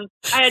Instagram.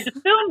 I had to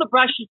film the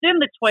brushes in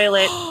the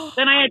toilet.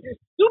 Then I had to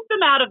scoop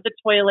them out of the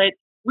toilet,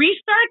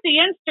 restart the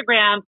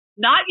Instagram,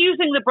 not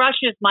using the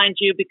brushes, mind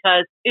you,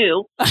 because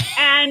ew.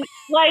 And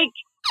like,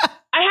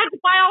 I had to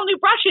buy all new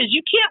brushes.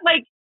 You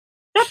can't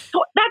that's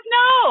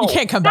no. You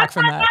can't come back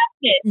from that.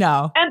 Happening.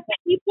 No. And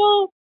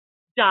people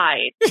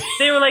died.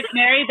 They were like,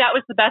 Mary, that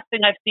was the best thing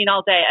I've seen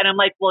all day. And I'm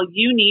like, well,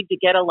 you need to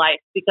get a life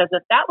because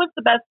if that was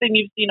the best thing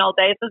you've seen all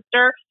day,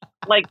 sister,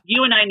 like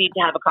you and I need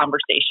to have a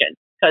conversation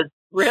because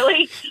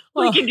really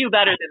we can do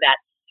better than that.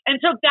 And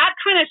so that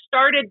kind of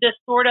started this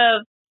sort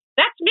of,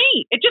 that's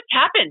me. It just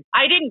happened.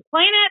 I didn't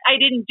plan it. I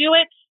didn't do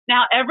it.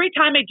 Now, every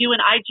time I do an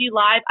IG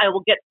live, I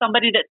will get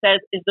somebody that says,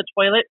 is the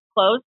toilet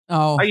closed?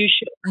 Oh. Are you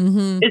sure?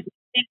 Mm-hmm. Is the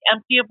sink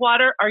empty of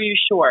water? Are you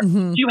sure?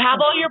 Mm-hmm. Do you have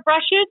all your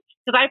brushes?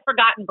 Because I've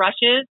forgotten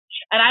brushes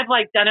and I've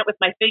done it with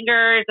my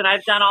fingers and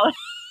I've done all this.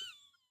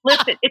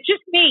 Listen, it's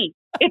just me.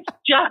 It's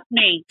just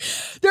me. I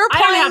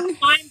don't have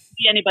time to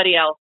be anybody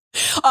else.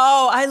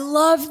 Oh, I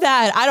love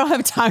that. I don't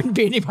have time to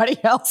be anybody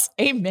else.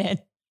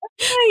 Amen.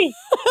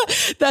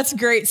 That's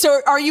great.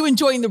 So are you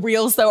enjoying the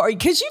reels though?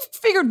 Because you've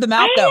figured them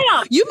out though.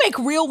 You make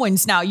real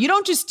ones now. You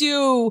don't just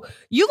you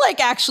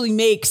actually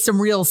make some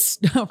reels.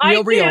 Reels.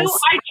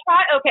 I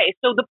try. Okay.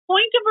 So the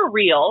point of a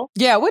reel.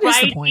 Yeah. What is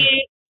the point?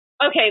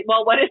 Okay.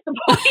 Well, what is the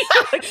point?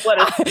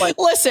 What is the point?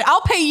 Listen,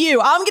 I'll pay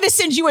you. I'm going to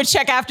send you a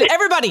check after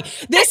everybody.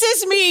 This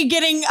is me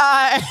getting,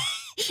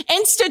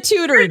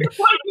 instituted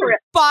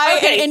by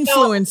an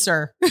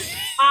influencer. So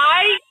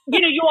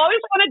you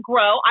always want to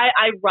grow.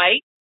 I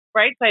write.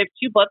 Right. So I have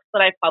 2 books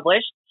that I've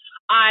published.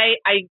 I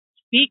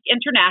speak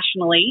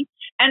internationally.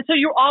 And so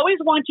you're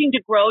always wanting to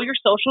grow your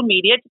social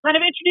media to kind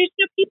of introduce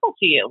new people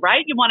to you,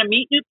 right? You want to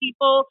meet new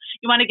people.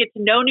 You want to get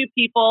to know new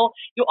people.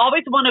 You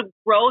always want to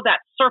grow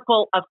that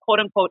circle of quote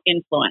unquote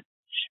influence.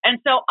 And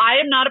so I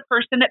am not a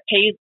person that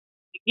pays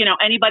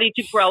anybody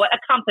to grow it, a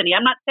company.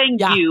 I'm not saying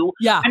you.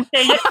 Yeah. I'm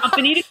saying a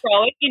company to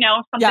grow it,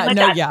 something like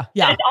that.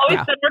 Yeah. And it's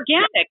always been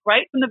organic,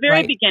 right? From the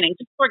very beginning,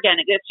 just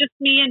organic. It's just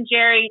me and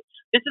Jerry.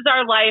 This is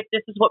our life.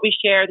 This is what we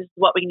share. This is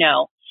what we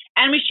know.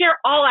 And we share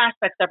all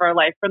aspects of our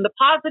life, from the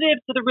positive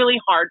to the really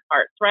hard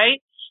parts, right?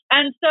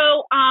 And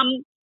so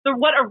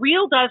what a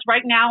reel does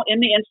right now in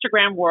the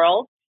Instagram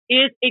world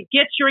is it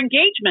gets your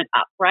engagement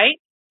up, right?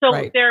 So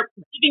they're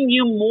giving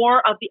you more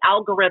of the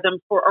algorithm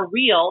for a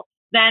reel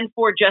than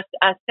for just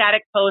a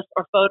static post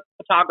or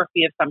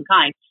photography of some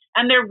kind.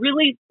 And they're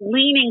really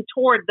leaning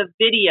toward the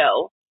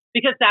video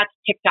because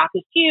TikTok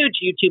is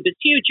huge, YouTube is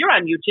huge. You're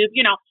on YouTube,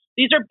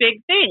 these are big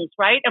things,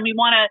 right? And we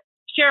want to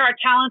share our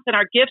talents and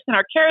our gifts and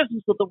our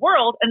charismas with the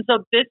world. And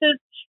so this is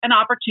an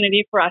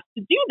opportunity for us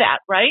to do that,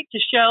 right? To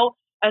show,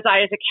 as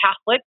a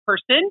Catholic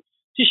person,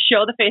 to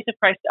show the face of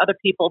Christ to other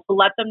people, to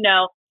let them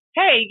know,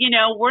 hey,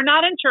 we're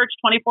not in church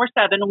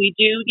 24/7. We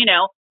do,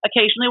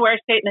 occasionally wear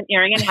a statement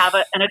earring and have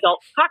an adult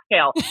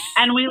cocktail.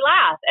 And we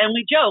laugh and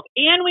we joke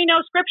and we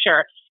know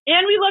scripture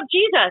and we love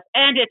Jesus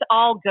and it's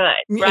all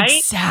good, right?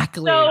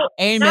 Exactly. So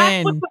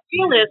Amen. That's what a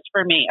reel is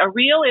for me. A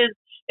reel is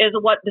this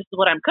is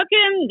what I'm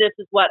cooking. This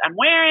is what I'm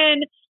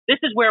wearing. This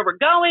is where we're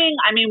going.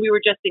 I mean, we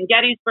were just in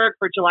Gettysburg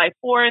for July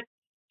 4th.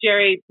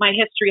 Jerry, my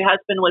history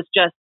husband, was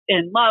just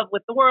in love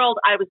with the world.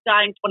 I was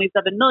dying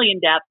 27 million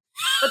deaths,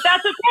 but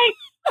that's okay.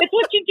 It's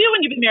what you do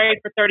when you've been married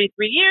for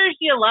 33 years.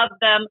 You love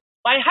them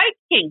by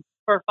hiking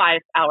for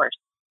 5 hours.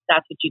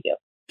 That's what you do.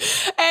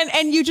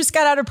 And you just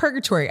got out of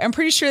purgatory. I'm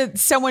pretty sure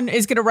someone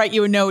is going to write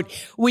you a note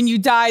when you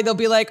die. They'll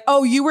be like,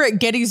 "Oh, you were at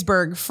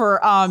Gettysburg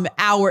for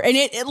hour." And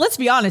let's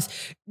be honest,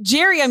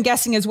 Jerry, I'm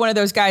guessing, is one of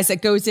those guys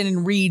that goes in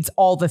and reads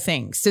all the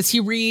things. Does he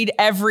read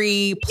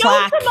every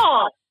plaque? He knows them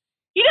all.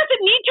 He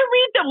doesn't need to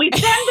read them. We've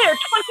been there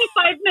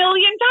 25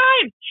 million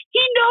times.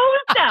 He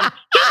knows them.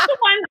 He's the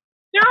one.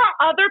 There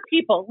are other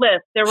people,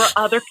 Liz. There were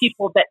other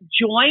people that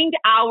joined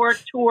our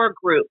tour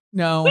group.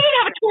 No, we didn't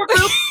have a tour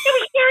group. It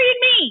was Jerry and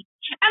me.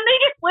 And they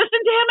just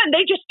listened to him and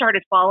they just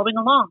started following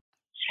along.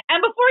 And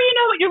before you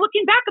know it, you're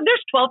looking back and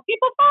there's 12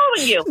 people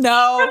following you.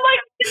 No. From like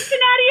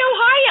Cincinnati,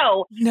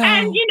 Ohio. No.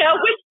 And,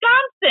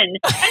 Wisconsin.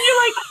 And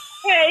you're like,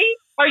 hey,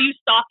 are you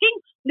stalking?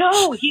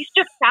 No, he's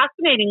just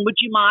fascinating. Would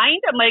you mind?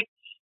 I'm like,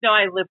 no,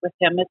 I live with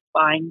him. It's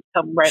fine.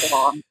 Come right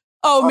along.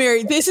 Oh,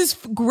 Mary, this is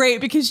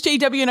great because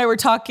JW and I were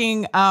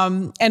talking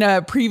in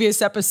a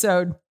previous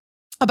episode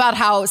about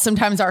how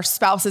sometimes our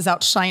spouses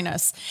outshine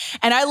us.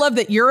 And I love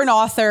that you're an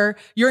author,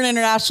 you're an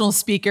international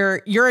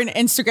speaker, you're an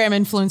Instagram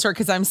influencer,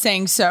 because I'm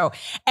saying so.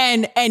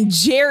 And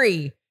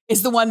Jerry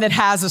is the one that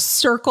has a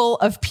circle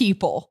of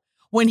people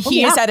when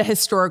he is at a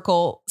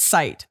historical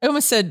site. I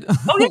almost said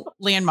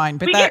landmine,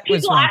 but that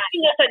was wrong.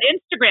 Asking us on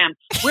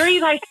Instagram, where are you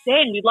guys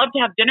staying? We'd love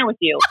to have dinner with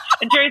you.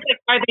 And Jerry's like,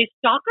 are they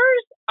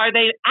stalkers? Are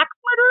they axe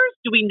murderers?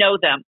 Do we know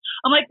them?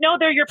 I'm like, no,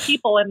 they're your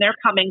people and they're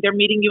coming. They're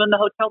meeting you in the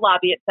hotel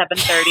lobby at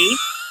 7:30.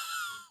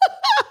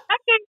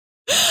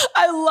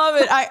 I love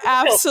it. I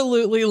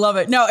absolutely love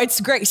it. No, it's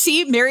great.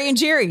 See, Mary and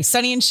Jerry,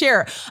 Sonny and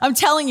Cher. I'm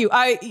telling you,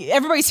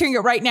 everybody's hearing it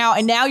right now.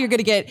 And now you're going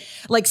to get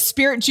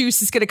Spirit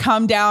Juice is going to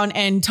come down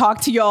and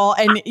talk to y'all.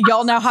 And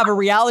y'all now have a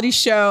reality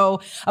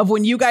show of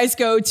when you guys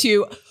go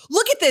to,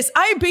 look at this.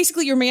 I am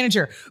basically your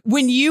manager.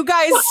 When you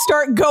guys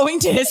start going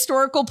to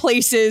historical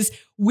places,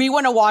 we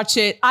want to watch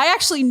it. I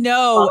actually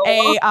know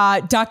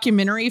a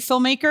documentary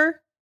filmmaker.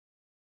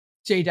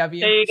 JW.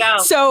 There you go.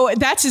 So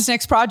that's his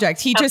next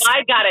project. I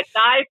got a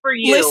guy for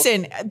you.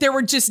 Listen, there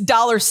were just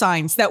dollar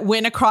signs that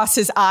went across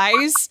his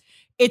eyes.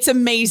 It's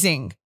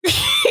amazing.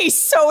 He's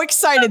so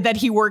excited that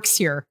he works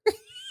here. I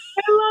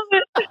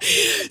love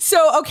it.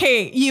 So,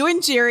 okay, you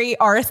and Jerry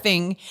are a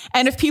thing.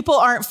 And if people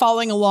aren't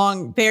following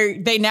along,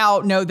 they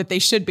now know that they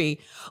should be.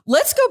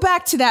 Let's go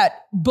back to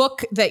that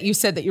book that you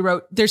said that you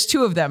wrote. There's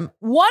two of them.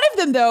 One of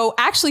them, though,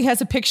 actually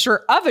has a picture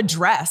of a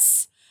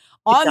dress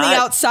on the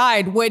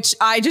outside, which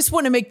I just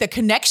want to make the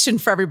connection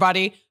for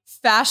everybody.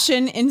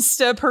 Fashion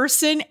Insta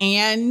person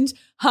and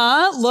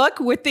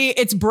look with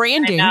it's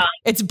branding.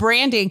 It's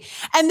branding.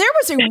 And there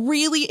was a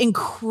really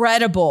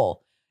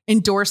incredible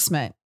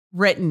endorsement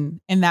written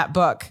in that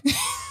book. It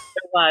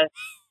was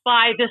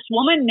by this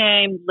woman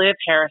named Liv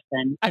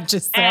Harrison. I'm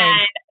just saying.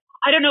 And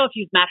I don't know if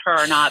you've met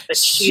her or not, but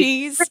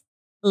she's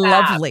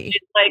lovely.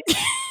 She's like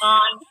on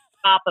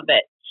top of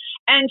it.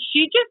 And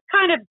she just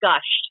kind of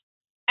gushed.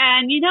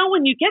 And,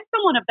 when you get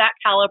someone of that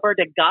caliber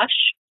to gush,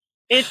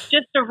 it's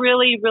just a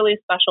really, really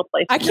special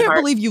place. I can't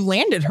believe you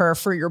landed her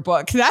for your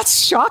book.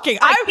 That's shocking.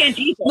 I can't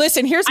either.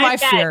 Listen, here's my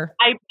fear.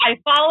 I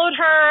followed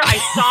her. I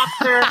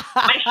stalked her.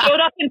 I showed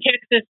up in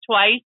Texas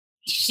twice,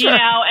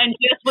 and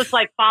just was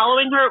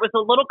following her. It was a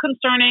little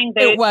concerning.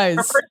 It was.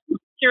 Her personal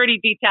security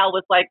detail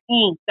was like,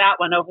 that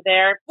one over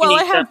there. Well,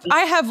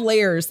 I have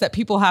layers that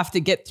people have to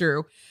get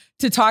through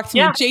to talk to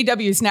me.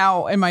 JW is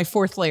now in my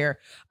fourth layer.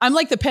 I'm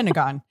like the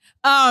Pentagon.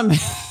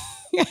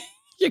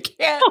 You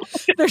can't,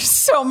 there's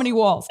so many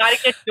walls. Gotta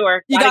get to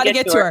her. You gotta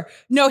get to her.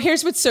 No,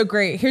 here's what's so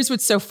great. Here's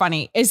what's so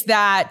funny is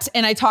that,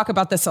 and I talk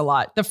about this a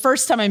lot. The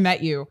first time I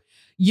met you,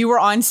 you were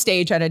on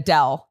stage at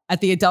Adele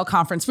at the Adele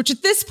conference, which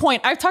at this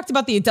point, I've talked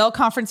about the Adele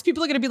conference.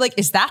 People are going to be like,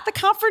 is that the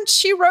conference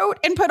she wrote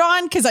and put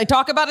on? Because I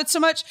talk about it so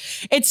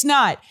much. It's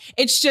not.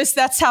 It's just,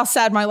 that's how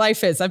sad my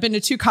life is. I've been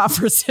to 2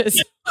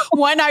 conferences.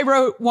 One I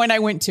wrote, one I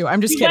went to. I'm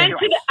just kidding.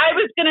 I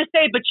was going to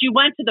say, but you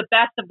went to the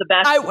best of the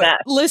best.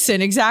 Listen,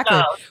 exactly.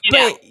 So,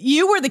 but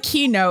you were the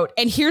keynote.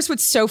 And here's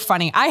what's so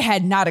funny. I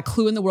had not a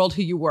clue in the world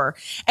who you were.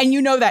 And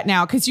you know that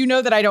now because you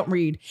know that I don't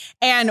read.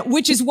 And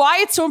which is why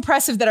it's so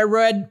impressive that I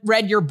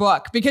read your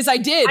book, because I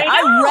did.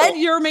 I read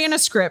your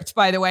manuscript,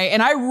 by the way,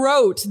 and I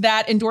wrote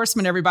that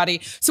endorsement, everybody.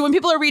 So when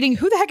people are reading,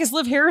 who the heck is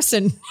Liv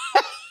Harrison?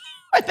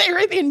 When they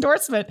read the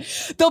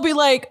endorsement, they'll be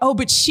like, oh,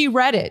 but she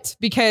read it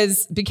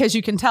because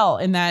you can tell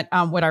in that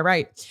what I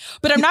write.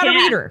 But I'm not a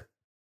reader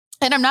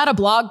and I'm not a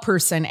blog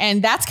person.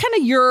 And that's kind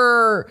of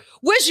your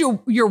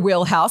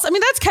wheelhouse. I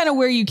mean, that's kind of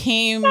where you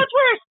came. That's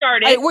where it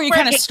started. Where you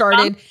kind of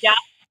started. Yeah.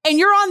 And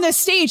you're on this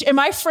stage and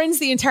my friends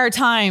the entire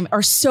time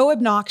are so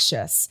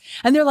obnoxious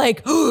and they're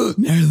like, oh,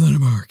 Mary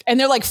Lenneberg. And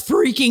they're like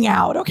freaking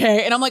out.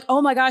 Okay. And I'm like, oh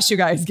my gosh, you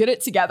guys get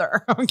it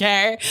together.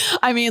 Okay.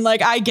 I mean,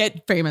 like I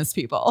get famous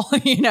people,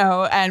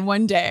 and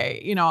one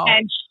day,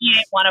 And she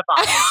ain't one of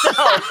them.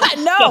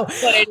 So no,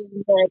 put it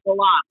where it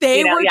belongs.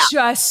 They were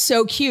just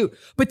so cute,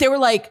 but they were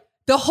like,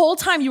 the whole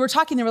time you were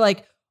talking, they were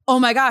like, oh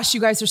my gosh,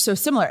 you guys are so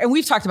similar. And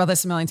we've talked about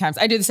this a million times.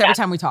 I do this every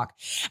time we talk.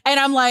 And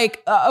I'm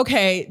like,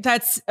 okay,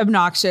 that's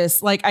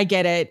obnoxious. Like, I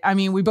get it. I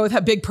mean, we both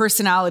have big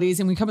personalities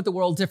and we come at the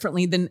world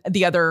differently than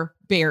the other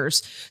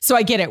bears. So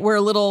I get it. We're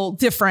a little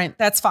different.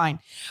 That's fine.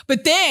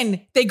 But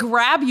then they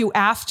grab you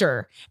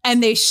after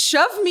and they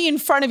shove me in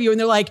front of you and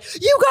they're like,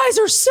 you guys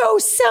are so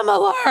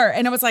similar.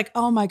 And I was like,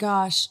 oh my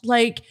gosh.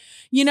 Like,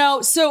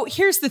 so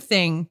here's the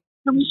thing.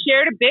 And we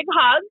shared a big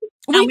hug.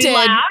 We did.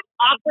 Laughed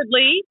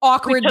awkwardly.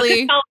 We took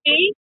a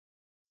selfie.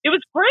 It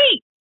was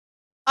great.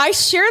 I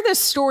share this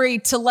story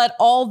to let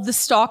all the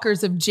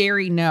stalkers of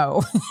Jerry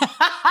know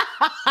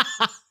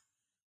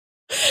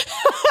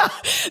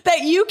that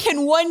you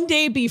can one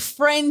day be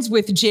friends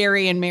with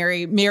Jerry and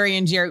Mary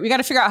and Jerry. We got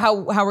to figure out how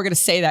we're going to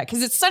say that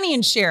because it's Sonny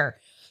and Cher.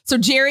 So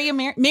Jerry and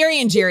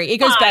Mary and Jerry. It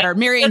goes better.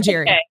 Mary and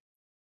Jerry. Okay.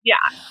 Yeah,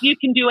 you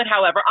can do it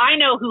however. I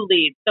know who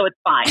leads, so it's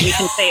fine. You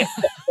can say it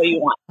the way you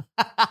want.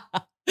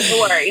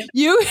 Don't worry.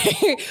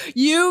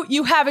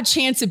 You have a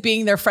chance of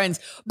being their friends.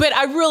 But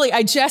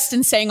I jest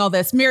in saying all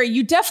this. Mary,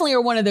 you definitely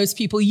are one of those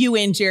people, you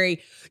and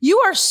Jerry. You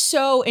are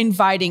so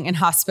inviting and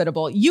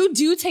hospitable. You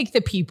do take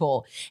the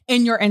people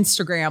in your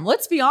Instagram.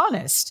 Let's be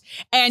honest.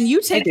 And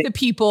you take the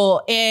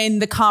people in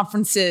the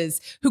conferences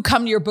who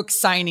come to your book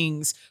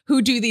signings,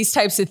 who do these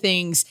types of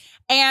things.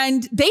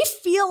 And they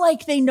feel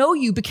like they know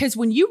you because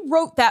when you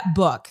wrote that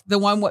book, the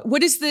one,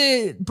 what is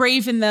the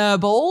Brave and the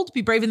Bold?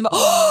 Be Brave and the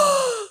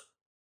Bold.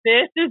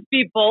 This is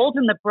Be Bold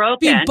and the Broken.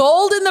 Be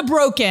Bold and the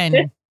Broken.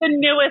 This is the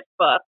newest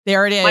book.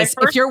 There it is.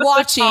 If you're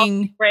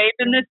watching, Brave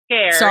and the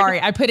Scared.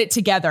 Sorry, I put it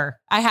together.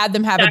 I had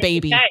them have a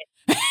baby.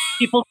 Okay.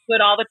 People do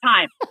it all the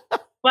time.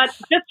 But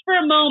just for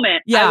a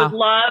moment, I would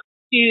love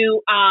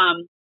to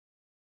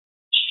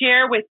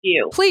share with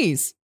you.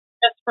 Please.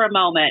 Just for a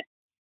moment,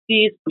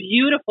 these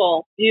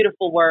beautiful,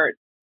 beautiful words,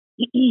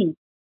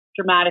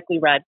 dramatically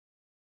read.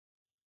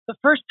 The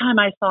first time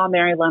I saw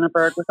Mary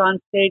Lenneberg was on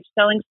stage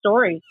telling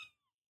stories.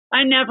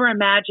 I never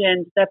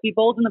imagined that Be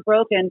Bold and the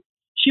Broken,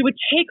 she would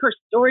take her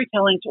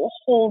storytelling to a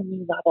whole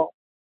new level.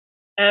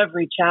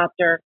 Every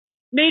chapter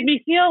made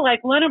me feel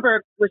like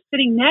Lenneberg was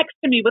sitting next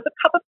to me with a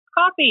cup of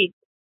coffee.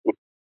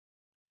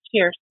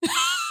 Cheers.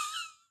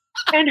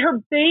 And her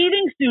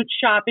bathing suit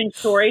shopping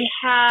story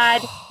had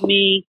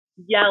me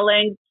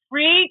yelling,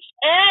 preach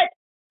it,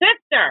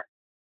 sister.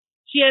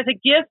 She has a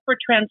gift for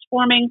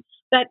transforming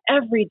that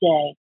every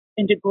day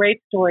into great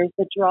stories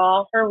that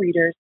draw her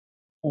readers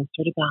closer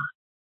to God.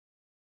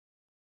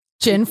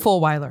 Jen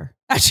Fulwiler.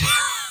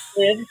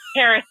 Liv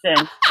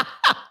Harrison.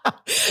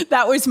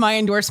 That was my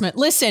endorsement.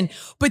 Listen,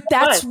 but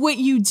that's what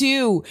you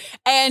do.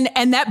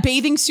 And that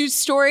bathing suit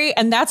story,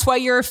 and that's why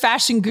you're a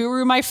fashion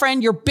guru, my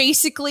friend. You're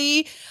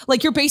basically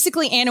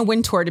Anna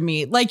Wintour to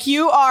me. Like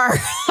you are.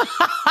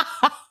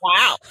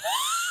 Wow.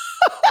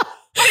 I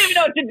don't even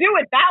know what to do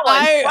with that one.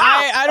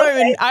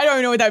 I don't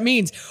even know what that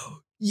means.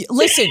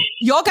 Listen,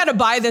 y'all got to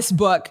buy this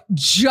book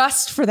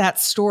just for that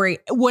story.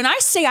 When I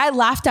say I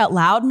laughed out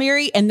loud,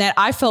 Mary, and that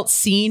I felt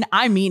seen,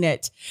 I mean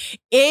it.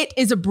 It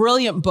is a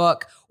brilliant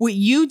book. What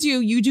you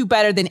do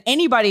better than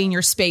anybody in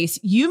your space.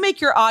 You make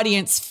your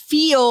audience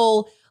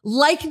feel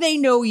like they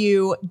know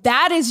you.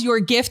 That is your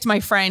gift, my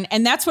friend.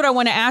 And that's what I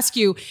want to ask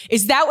you.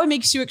 Is that what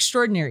makes you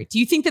extraordinary? Do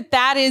you think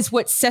that is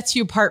what sets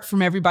you apart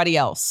from everybody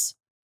else?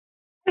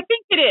 I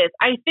think it is.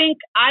 I think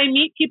I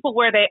meet people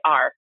where they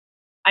are.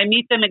 I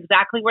meet them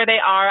exactly where they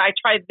are. I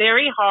try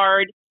very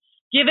hard,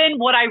 given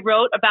what I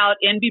wrote about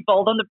in Be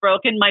Bold and the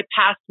Broken, my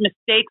past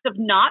mistakes of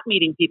not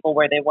meeting people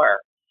where they were,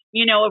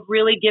 of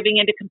really giving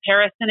into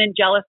comparison and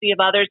jealousy of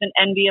others and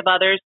envy of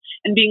others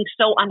and being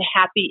so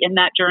unhappy in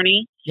that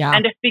journey. Yeah.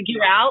 And to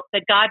figure out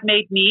that God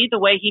made me the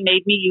way he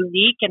made me,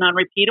 unique and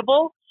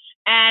unrepeatable.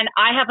 And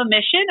I have a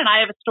mission and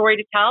I have a story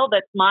to tell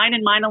that's mine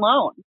and mine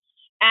alone.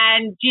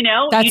 And, you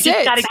just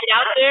it. got to get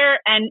out there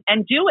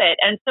and do it.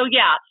 And so,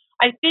 yeah,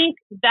 I think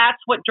that's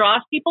what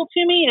draws people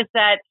to me is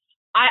that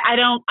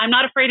I'm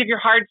not afraid of your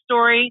hard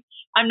story.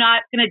 I'm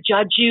not going to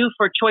judge you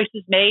for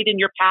choices made in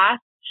your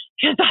past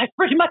because I've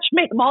pretty much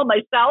made them all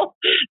myself.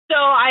 So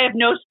I have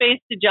no space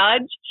to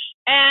judge.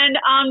 And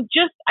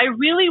I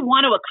really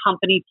want to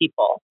accompany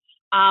people.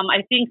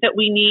 I think that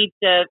we need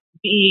to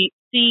be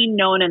seen,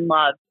 known, and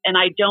loved. And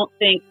I don't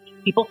think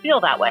people feel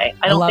that way.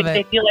 I don't think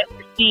they feel like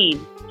they're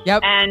seen.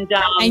 Yep. And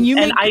you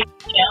make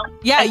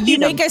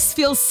them. us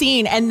feel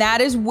seen. And that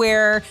is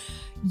where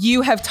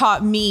you have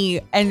taught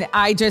me. And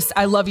I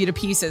love you to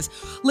pieces.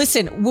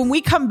 Listen, when we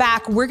come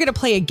back, we're going to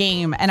play a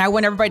game. And I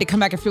want everybody to come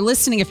back. If you're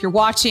listening, if you're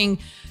watching,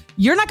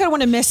 you're not going to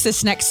want to miss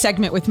this next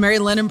segment with Mary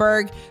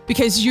Lindenberg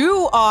because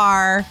you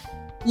are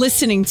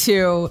listening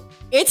to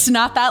It's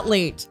Not That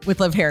Late with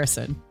Liv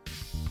Harrison.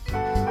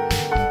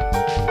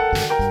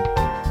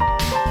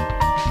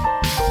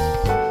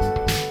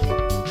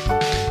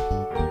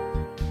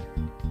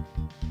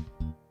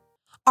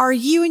 Are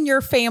you and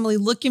your family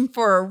looking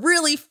for a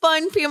really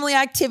fun family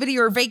activity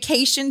or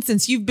vacation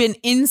since you've been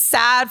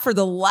inside for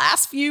the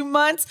last few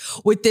months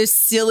with this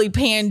silly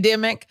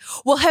pandemic?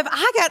 Well, have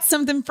I got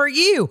something for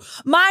you?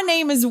 My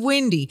name is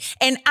Wendy,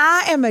 and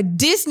I am a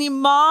Disney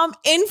mom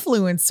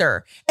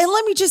influencer. And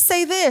let me just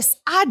say this,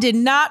 I did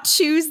not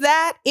choose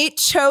that. It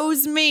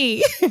chose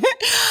me.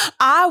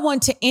 I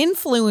want to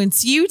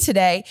influence you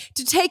today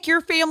to take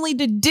your family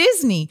to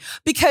Disney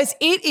because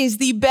it is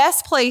the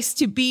best place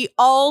to be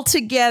all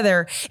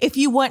together. If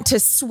you want to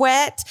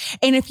sweat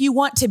and if you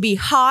want to be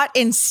hot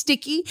and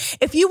sticky,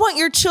 if you want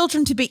your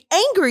children to be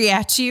angry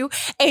at you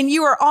and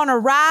you are on a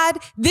ride,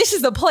 this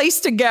is the place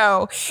to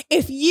go.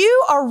 If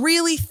you are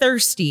really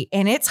thirsty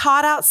and it's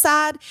hot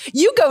outside,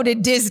 you go to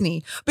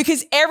Disney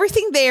because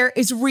everything there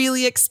is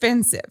really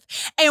expensive.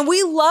 And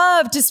we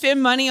love to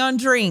spend money on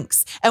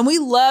drinks and we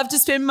love to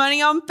spend money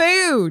on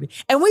food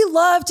and we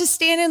love to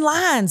stand in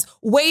lines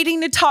waiting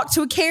to talk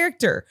to a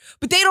character.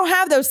 But they don't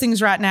have those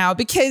things right now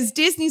because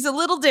Disney's a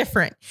little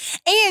different.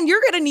 And you're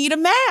going to need a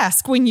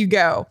mask when you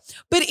go.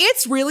 But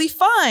it's really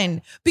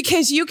fun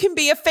because you can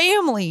be a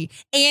family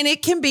and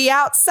it can be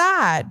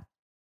outside.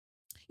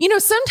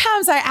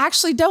 Sometimes I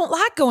actually don't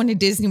like going to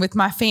Disney with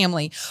my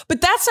family, but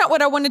that's not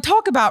what I want to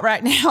talk about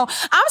right now.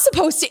 I'm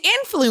supposed to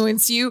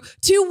influence you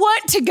to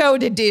want to go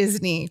to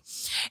Disney.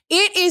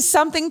 It is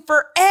something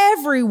for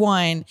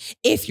everyone.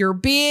 If you're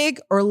big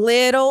or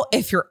little,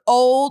 if you're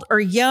old or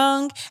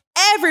young,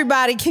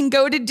 everybody can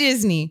go to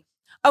Disney.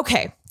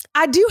 Okay.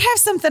 I do have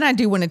something I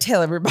do want to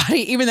tell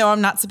everybody, even though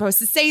I'm not supposed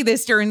to say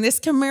this during this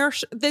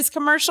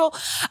commercial.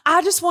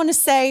 I just want to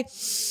say,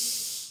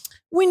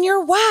 when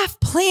your wife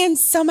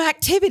plans some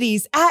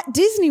activities at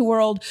Disney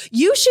World,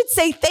 you should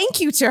say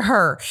thank you to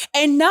her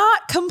and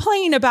not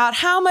complain about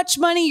how much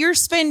money you're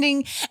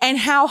spending and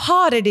how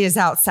hot it is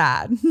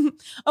outside.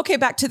 Okay,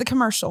 back to the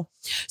commercial.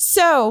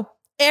 So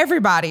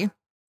everybody,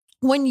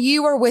 when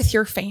you are with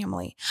your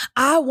family,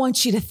 I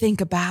want you to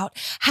think about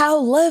how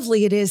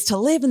lovely it is to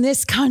live in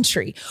this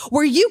country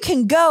where you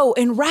can go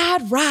and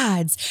ride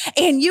rides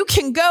and you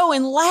can go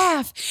and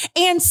laugh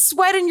and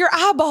sweat in your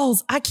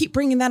eyeballs. I keep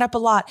bringing that up a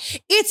lot.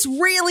 It's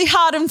really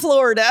hot in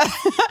Florida,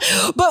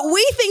 but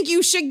we think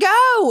you should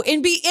go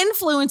and be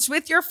influenced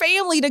with your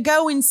family to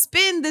go and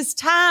spend this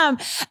time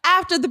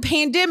after the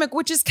pandemic,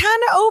 which is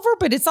kind of over,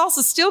 but it's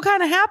also still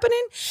kind of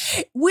happening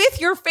with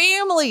your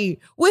family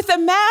with a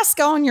mask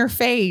on your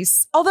face.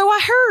 Although I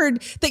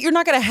heard that you're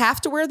not going to have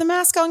to wear the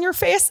mask on your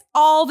face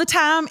all the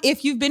time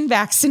if you've been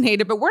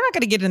vaccinated, but we're not going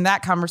to get in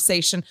that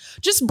conversation.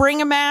 Just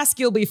bring a mask.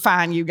 You'll be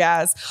fine, you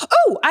guys.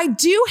 Oh, I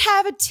do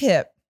have a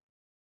tip.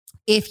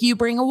 If you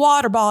bring a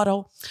water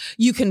bottle,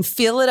 you can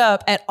fill it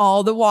up at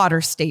all the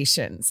water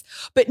stations.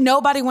 But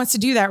nobody wants to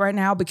do that right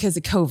now because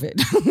of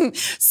COVID.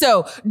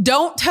 So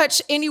don't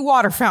touch any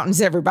water fountains,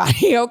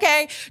 everybody,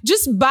 okay?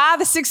 Just buy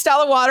the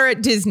 $6 water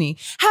at Disney.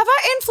 Have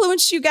I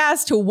influenced you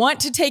guys to want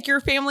to take your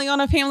family on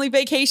a family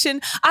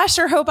vacation? I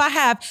sure hope I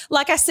have.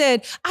 Like I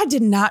said, I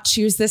did not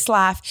choose this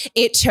life.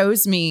 It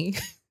chose me.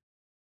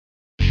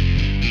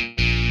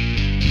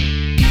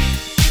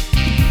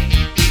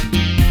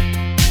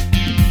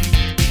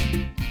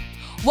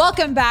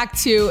 Welcome back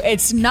to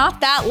It's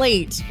Not That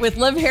Late with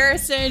Liv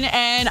Harrison,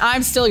 and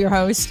I'm still your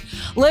host,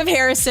 Liv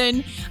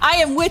Harrison. I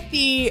am with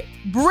the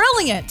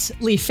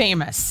brilliantly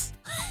famous,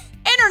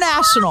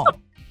 international,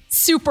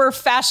 super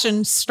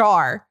fashion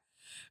star,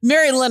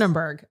 Mary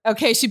Lindenberg.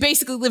 Okay, she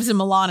basically lives in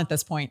Milan at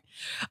this point.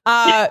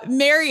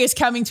 Mary is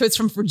coming to us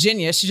from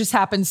Virginia. She just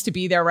happens to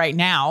be there right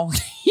now.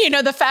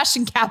 The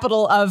fashion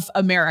capital of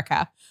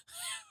America.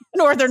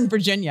 Northern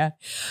Virginia.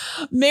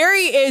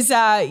 Mary is,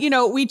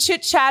 we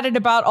chit-chatted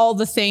about all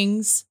the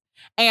things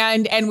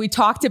and we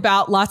talked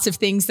about lots of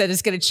things that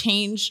is going to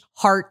change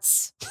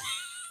hearts.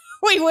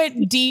 We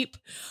went deep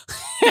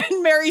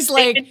and Mary's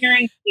like,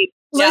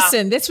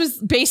 listen, this was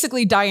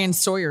basically Diane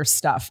Sawyer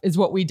stuff is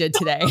what we did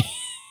today.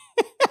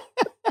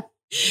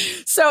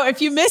 So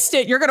if you missed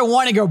it, you're going to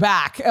want to go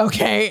back,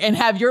 okay, and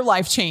have your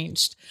life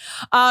changed.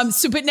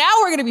 But now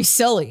we're going to be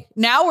silly.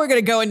 Now we're going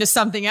to go into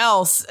something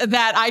else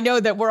that I know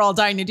that we're all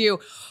dying to do.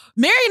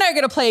 Mary and I are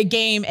going to play a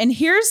game. And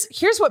here's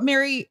what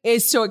Mary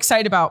is so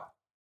excited about.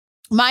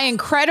 My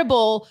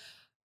incredible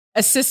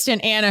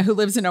assistant, Anna, who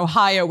lives in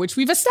Ohio, which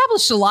we've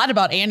established a lot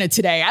about Anna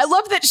today. I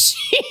love that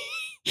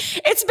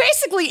it's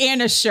basically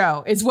Anna's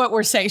show is what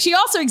we're saying. She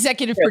also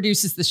executive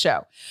produces the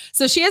show.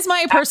 So she is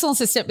my personal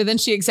assistant, but then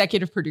she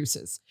executive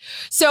produces.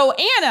 So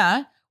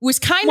Anna was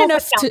kind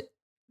enough to,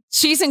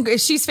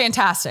 she's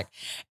fantastic.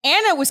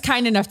 Anna was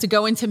kind enough to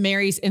go into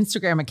Mary's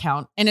Instagram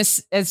account. And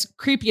as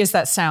creepy as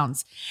that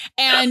sounds.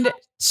 And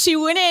she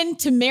went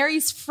into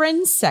Mary's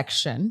friends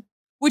section,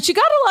 which you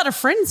got a lot of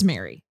friends,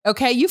 Mary.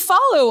 Okay. You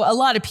follow a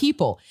lot of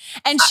people.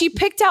 And she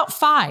picked out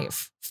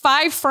five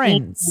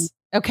friends.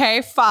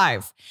 Okay,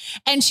 5.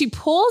 And she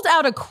pulled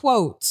out a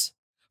quote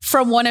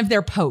from one of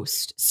their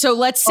posts. So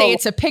let's say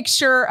it's a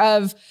picture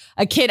of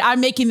a kid.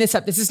 I'm making this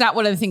up. This is not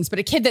one of the things, but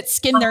a kid that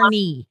skinned their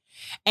knee.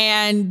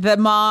 And the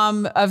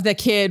mom of the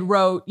kid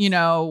wrote,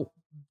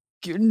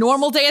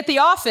 normal day at the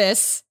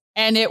office.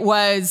 And it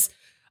was,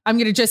 I'm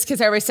going to just, because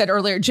I already said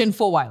earlier, Jen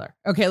Fulweiler.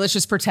 Okay, let's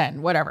just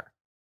pretend, whatever.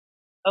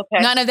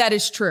 Okay. None of that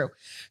is true.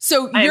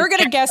 So you're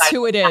going to guess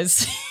who it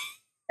is.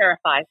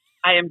 Terrified.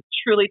 I am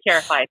truly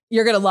terrified.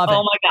 You're going to love it.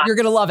 Oh my God. You're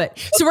going to love it.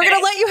 Okay. So we're going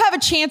to let you have a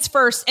chance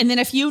first. And then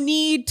if you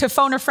need to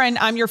phone a friend,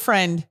 I'm your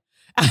friend.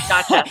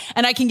 Gotcha.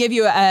 And I can give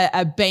you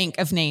a bank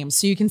of names.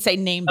 So you can say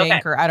name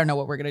bank, or I don't know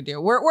what we're going to do.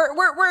 We're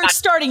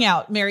starting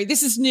out, Mary.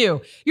 This is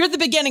new. You're at the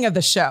beginning of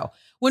the show.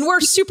 When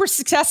we're super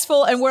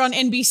successful and we're on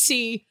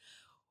NBC,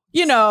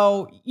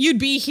 you'd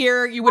be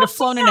here. You would have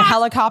flown in a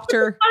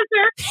helicopter.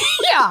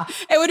 Yeah,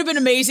 it would have been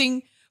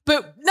amazing.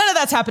 But none of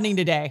that's happening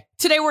today.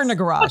 Today we're in the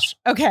garage.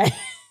 Okay.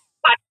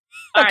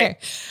 Okay.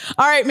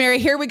 All right, Mary,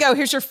 here we go.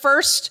 Here's your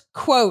first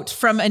quote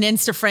from an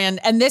Insta friend.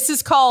 And this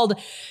is called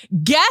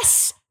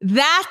Guess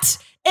That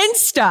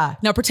Insta.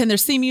 Now pretend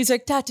there's theme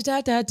music. Da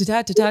da da da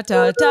da da da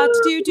da da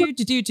do do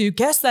do do do.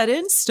 Guess that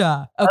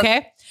Insta.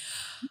 Okay.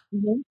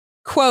 Mm-hmm.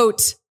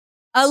 Quote,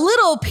 a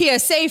little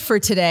PSA for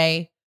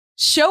today.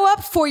 Show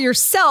up for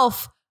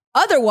yourself.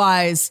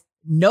 Otherwise,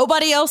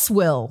 nobody else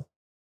will.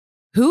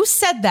 Who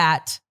said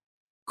that?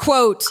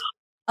 Quote,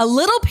 a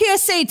little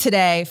PSA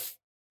today.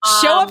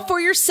 Show up for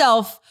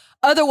yourself.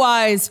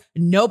 Otherwise,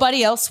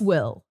 nobody else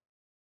will.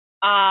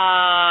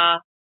 I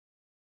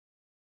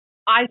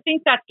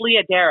think that's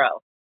Leah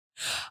Darrow.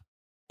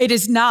 It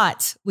is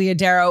not Leah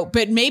Darrow,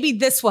 but maybe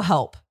this will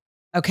help.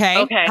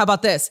 Okay. How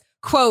about this?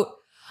 Quote,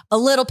 a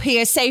little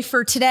PSA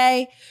for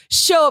today.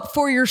 Show up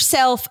for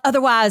yourself.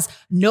 Otherwise,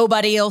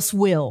 nobody else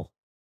will.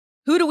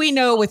 Who do we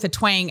know with a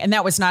twang? And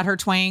that was not her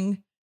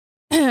twang.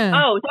 Oh, is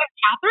that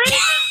Catherine?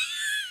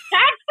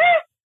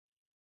 Texas?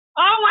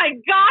 Oh my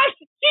gosh,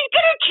 she's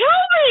gonna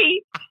kill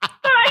me!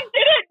 But I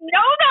didn't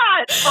know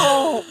that.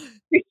 Oh,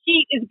 the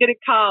heat is gonna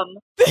come.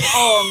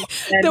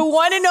 The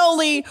one and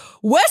only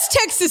West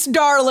Texas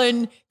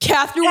darling,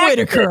 Catherine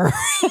Whitaker.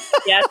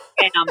 Yes,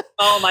 ma'am.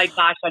 Oh my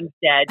gosh, I'm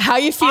dead. How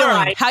you feeling?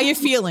 Right. How you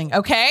feeling?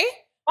 Okay.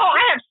 Oh,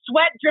 I have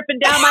sweat dripping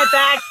down my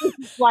back. This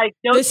is like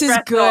no. This is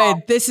good.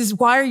 This is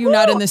why are you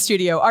not in the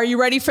studio? Are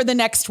you ready for the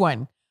next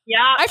one? Yeah,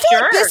 I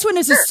feel like this one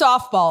is a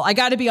softball. I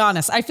got to be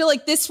honest. I feel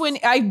like this one,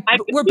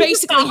 we're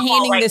basically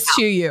handing this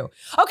to you.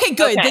 Okay,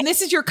 good. Okay. Then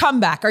this is your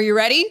comeback. Are you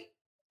ready?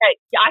 Okay.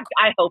 Yeah,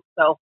 I hope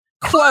so.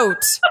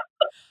 Quote,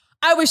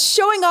 I was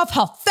showing off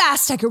how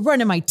fast I could run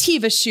in my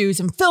Teva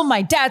shoes and film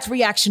my dad's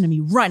reaction to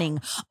me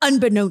running,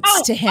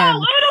 unbeknownst to him.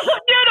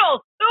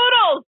 Noodles.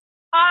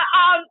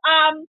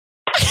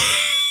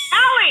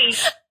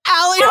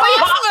 Allie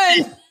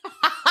Hoffman.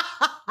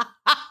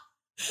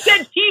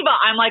 Said Teva.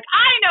 I'm like,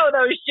 I know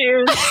those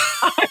shoes.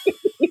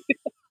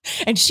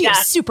 And she is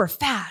super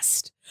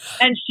fast.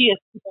 And she is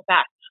super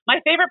fast. My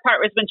favorite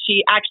part was when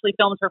she actually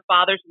filmed her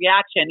father's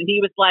reaction. And he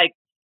was like,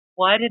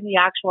 what in the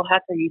actual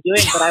heck are you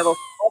doing? But I will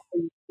help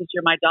you because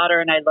you're my daughter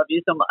and I love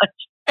you so much.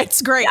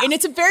 It's great. Yeah. And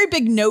it's a very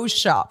big nose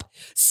shot.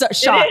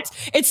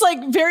 It's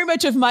like very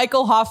much of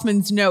Michael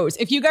Hoffman's nose.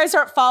 If you guys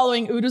aren't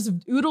following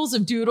Oodles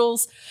of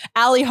Doodles,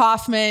 Allie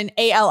Hoffman,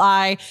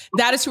 ALI,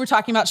 that is who we're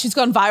talking about. She's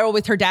gone viral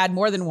with her dad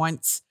more than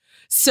once.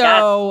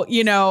 So,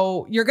 you're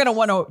going to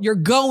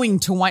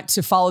want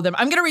to follow them.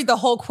 I'm going to read the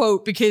whole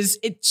quote because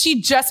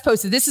she just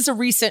posted. This is a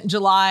recent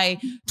July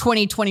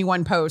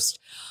 2021 post.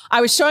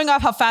 I was showing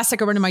off how fast I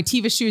could run in my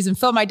Teva shoes and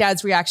film my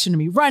dad's reaction to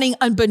me running,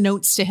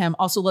 unbeknownst to him.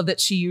 Also love that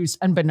she used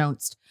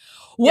unbeknownst.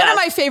 One of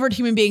my favorite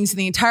human beings in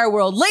the entire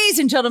world, ladies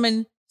and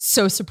gentlemen,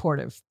 so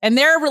supportive. And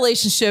their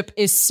relationship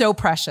is so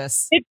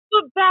precious. It's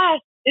the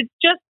best. It's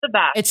just the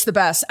best. It's the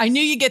best. I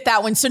knew you'd get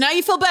that one. So now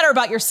you feel better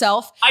about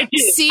yourself. I do.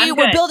 See,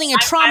 we're building a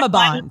trauma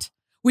bond.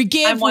 We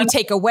give, we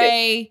take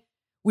away.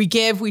 We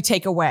give, we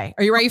take away.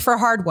 Are you ready for a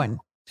hard one?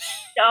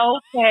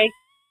 Okay.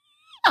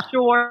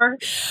 Sure.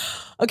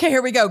 Okay,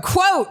 here we go.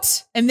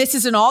 Quote, and this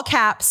is in all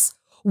caps.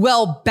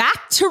 Well,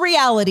 back to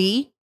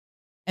reality.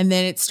 And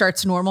then it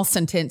starts normal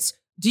sentence.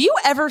 Do you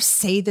ever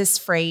say this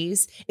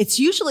phrase? It's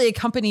usually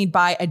accompanied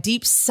by a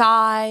deep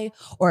sigh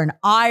or an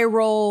eye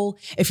roll.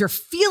 If you're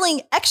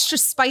feeling extra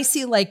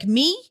spicy like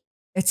me,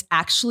 it's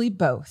actually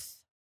both.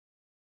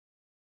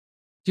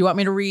 Do you want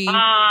me to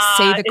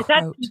say the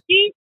quote?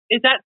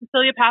 Is that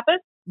Cecilia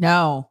Pappas?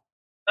 No.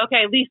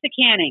 Okay, Lisa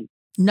Canning.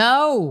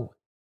 No.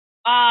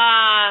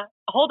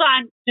 Hold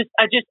on.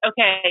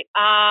 Okay.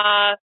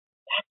 Back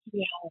to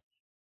reality.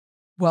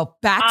 Well,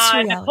 back to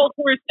reality. Nicole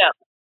Caruso.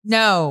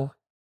 No.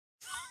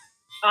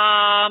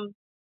 Oh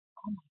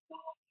my God.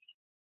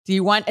 Do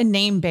you want a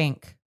name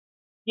bank?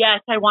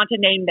 Yes, I want a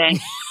name bank.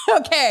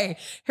 Okay,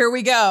 here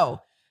we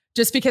go.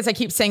 Just because I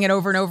keep saying it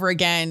over and over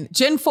again.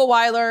 Jen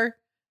Fulwiler,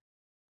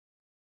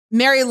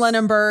 Mary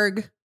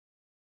Linenberg,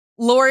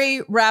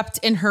 Lori wrapped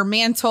in her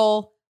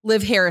mantle,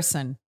 Liv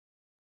Harrison.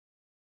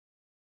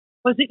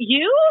 Was it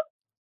you?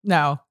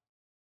 No.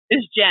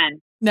 It's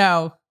Jen.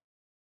 No.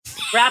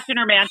 Wrapped in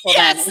her mantle.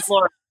 Yes. Then. It's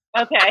Lori.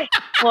 Okay.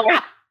 Lori. I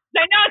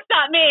know it's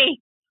not me.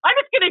 I'm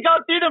just going to go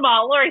through them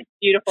all. Lori's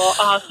beautiful.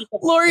 Oh,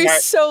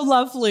 Lori's so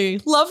lovely.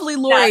 Lovely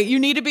Lori. Yeah. You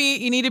need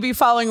to be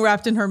following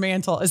Wrapped in Her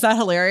Mantle. Is that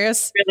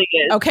hilarious? It really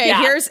is. Okay,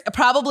 Here's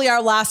probably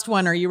our last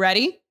one. Are you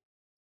ready?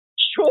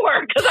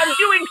 Sure, because I'm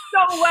doing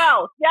so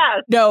well.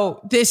 Yes. No,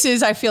 this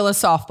is, I feel, a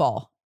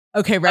softball.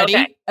 Okay,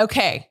 ready?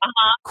 Okay.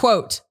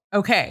 Quote.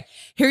 Okay,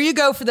 here you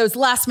go for those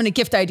last minute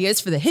gift ideas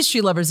for the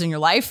history lovers in your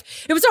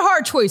life. It was a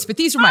hard choice, but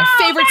these were my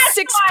favorite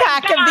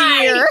 6-pack of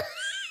the year.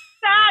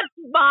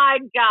 That's my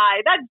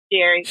guy. That's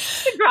Jerry,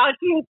 the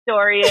grouchy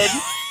historian.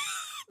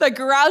 The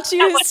grouchy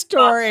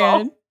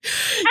historian.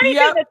 Anything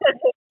that says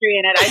history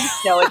in it, I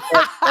just know it's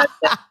it.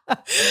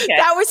 Okay.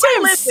 That was him.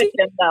 I lived with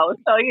him, though,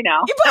 so you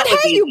know. But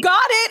hey, you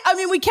got it. I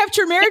mean, we kept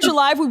your marriage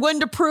alive. We wanted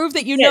to prove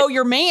that you know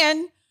your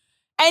man.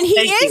 And he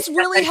is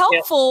really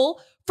helpful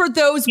for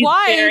those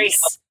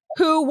wives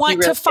who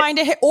want to find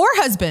or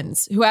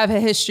husbands who have a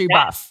history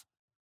buff.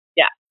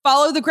 Yeah.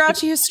 Follow the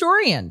grouchy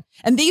historian.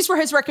 And these were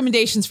his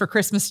recommendations for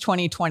Christmas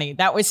 2020.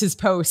 That was his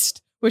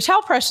post, which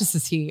how precious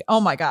is he?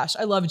 Oh my gosh.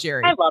 I love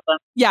Jerry. I love him.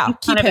 Yeah.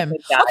 Keep him.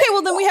 Okay.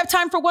 Well, then we have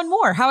time for one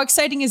more. How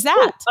exciting is that?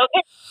 Ooh,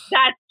 okay.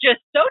 That's just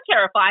so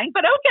terrifying,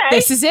 but okay.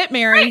 This is it,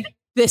 Mary.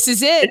 This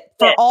is it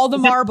for all the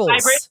marbles.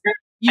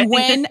 You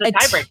win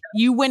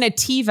a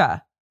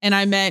Tiva. And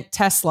I meant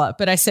Tesla,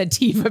 but I said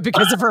Tiva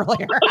because of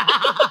earlier. All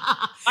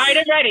right,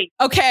 I'm ready.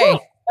 Okay.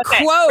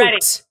 Quote. Ready.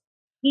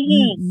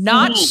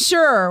 Not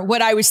sure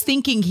what I was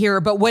thinking here,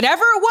 but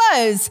whatever it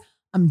was,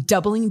 I'm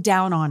doubling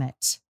down on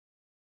it.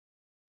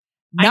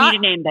 I need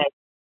a name bank.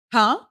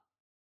 Huh?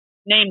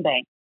 Name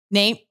bank.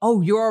 Name?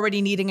 Oh, you're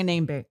already needing a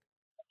name bank.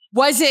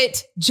 Was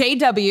it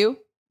JW,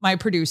 my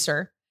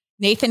producer,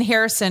 Nathan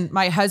Harrison,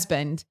 my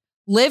husband,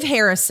 Liv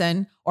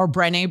Harrison, or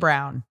Brené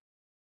Brown?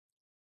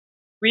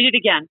 Read it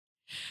again.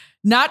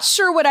 Not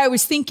sure what I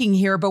was thinking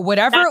here, but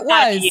whatever it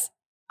was,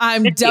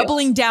 I'm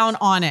doubling down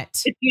on it.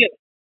 It's you.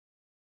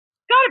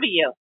 It's gotta be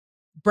you.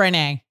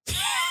 Brené.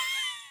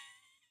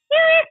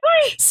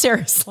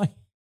 Seriously.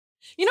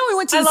 You know, we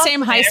went to the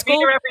same high school. I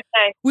read her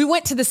every day. We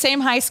went to the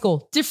same high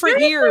school, different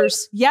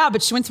years. Yeah,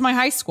 but she went to my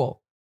high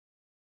school.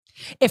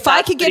 If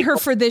I could get her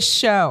for this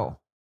show,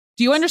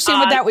 do you understand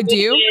what that would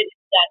do?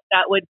 Yes,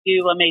 that would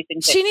do amazing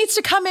things. She needs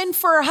to come in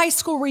for a high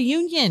school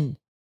reunion.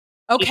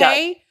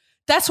 Okay?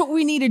 That's what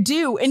we need to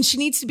do. And she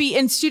needs to be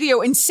in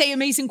studio and say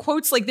amazing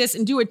quotes like this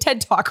and do a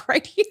TED Talk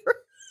right here.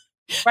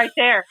 Right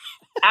there.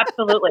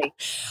 Absolutely.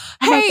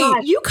 Hey,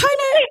 you kind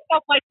of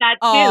stuff like that too.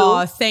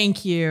 Oh,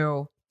 thank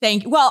you.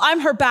 Well,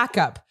 I'm her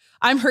backup.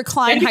 I'm her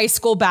Klein High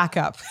School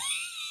backup.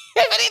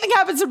 If anything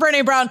happens to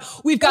Brené Brown,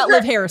 we've got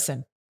Liv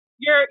Harrison.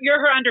 You're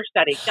her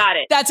understudy. Got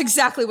it. That's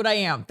exactly what I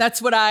am.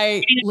 That's what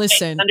I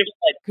listen.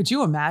 Understood. Could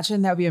you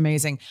imagine? That'd be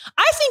amazing.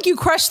 I think you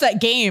crushed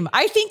that game.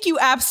 I think you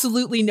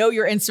absolutely know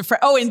your Insta friend.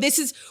 Oh, and this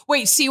is,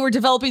 we're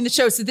developing the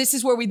show. So this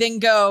is where we then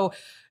go,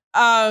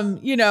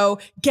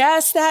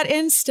 guess that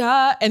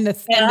Insta, and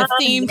the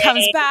theme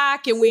comes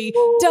back and we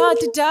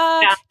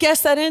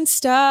guess that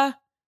Insta.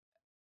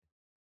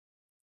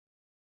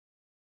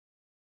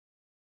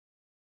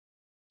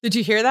 Did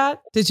you hear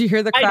that? Did you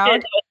hear the crowd? I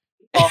did.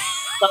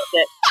 Loved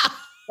it.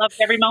 Loved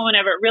every moment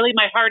of it. Really,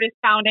 my heart is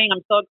pounding.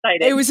 I'm so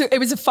excited. It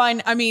was a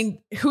fun. I mean,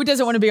 who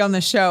doesn't want to be on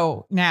the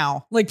show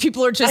now? Like,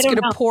 people are just going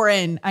to pour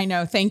in. I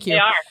know. Thank you. They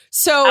are.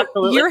 So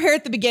you're here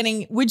at the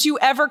beginning. Would you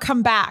ever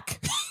come back?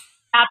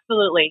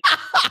 Absolutely.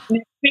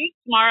 Next week,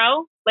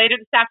 tomorrow, later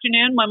this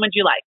afternoon. When would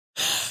you like?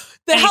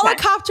 The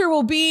helicopter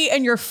will be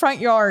in your front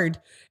yard.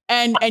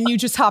 And you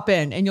just hop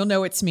in and you'll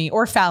know it's me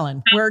or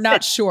Fallon. We're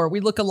not sure. We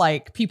look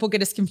alike. People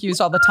get us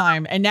confused all the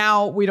time. And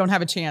now we don't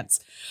have a chance.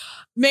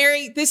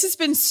 Mary, this has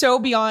been so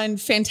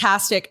beyond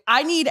fantastic.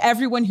 I need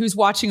everyone who's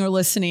watching or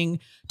listening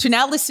to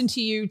now listen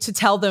to you to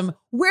tell them,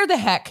 where the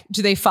heck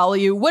do they follow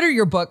you? What are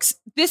your books?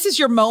 This is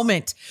your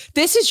moment.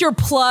 This is your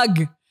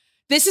plug.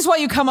 This is why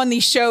you come on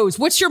these shows.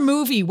 What's your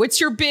movie? What's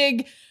your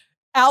big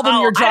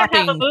album you're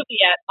dropping? I don't have a movie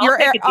yet. You're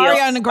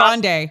Ariana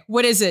Grande.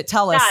 What is it?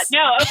 Tell us.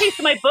 No. Okay.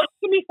 So my books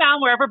can be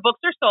found wherever books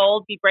are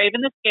sold. Be Brave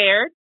and the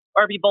Scared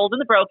or Be Bold and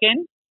the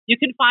Broken. You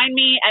can find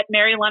me at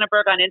Mary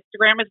Lenneberg on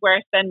Instagram is where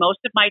I spend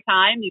most of my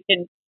time. You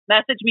can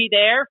message me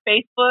there,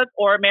 Facebook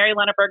or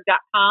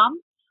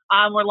MaryLenneberg.com.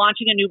 We're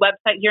launching a new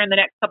website here in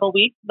the next couple of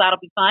weeks. That'll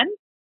be fun.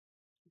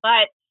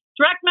 But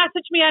direct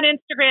message me on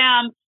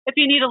Instagram. If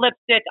you need a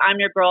lipstick, I'm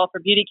your girl for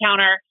Beauty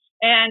Counter.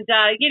 And,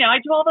 I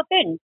do all the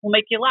things. We'll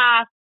make you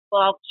laugh.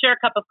 We'll share a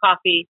cup of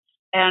coffee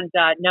and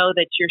know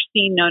that you're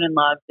seen, known, and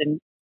loved. And,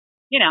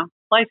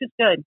 life is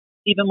good,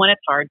 even when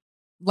it's hard.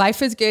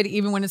 Life is good,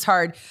 even when it's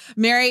hard.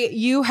 Mary,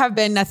 you have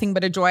been nothing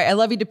but a joy. I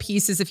love you to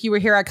pieces. If you were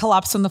here, I'd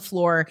collapse on the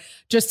floor,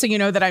 just so you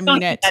know that I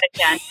mean it. Don't do that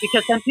again,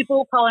 because then people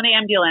will call an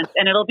ambulance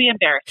and it'll be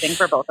embarrassing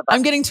for both of us.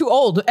 I'm getting too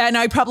old and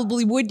I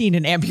probably would need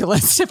an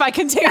ambulance if I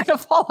continue to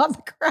fall on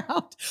the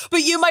ground.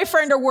 But you, my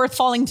friend, are worth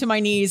falling to my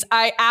knees.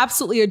 I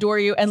absolutely adore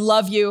you and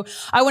love you.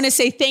 I want to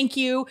say thank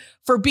you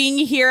for being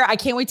here. I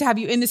can't wait to have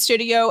you in the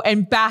studio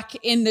and back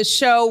in the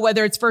show,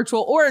 whether it's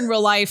virtual or in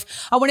real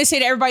life. I want to say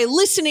to everybody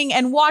listening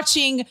and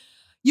watching,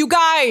 you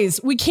guys,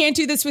 we can't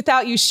do this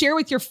without you. Share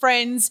with your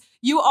friends.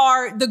 You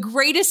are the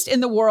greatest in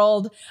the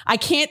world. I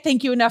can't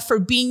thank you enough for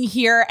being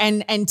here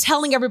and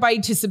telling everybody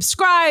to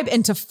subscribe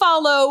and to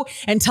follow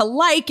and to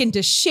like and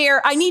to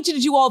share. I need you to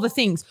do all the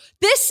things.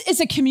 This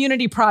is a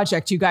community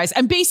project, you guys.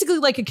 I'm basically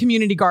like a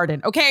community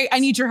garden. Okay. I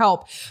need your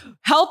help.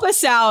 Help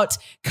us out.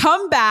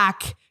 Come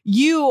back.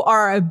 You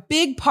are a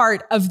big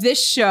part of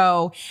this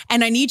show.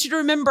 And I need you to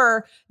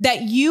remember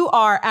that you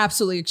are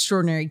absolutely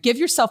extraordinary. Give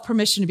yourself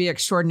permission to be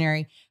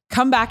extraordinary.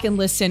 Come back and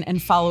listen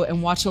and follow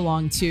and watch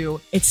along to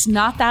It's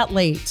Not That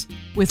Late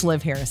with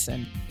Liv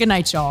Harrison. Good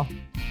night, y'all.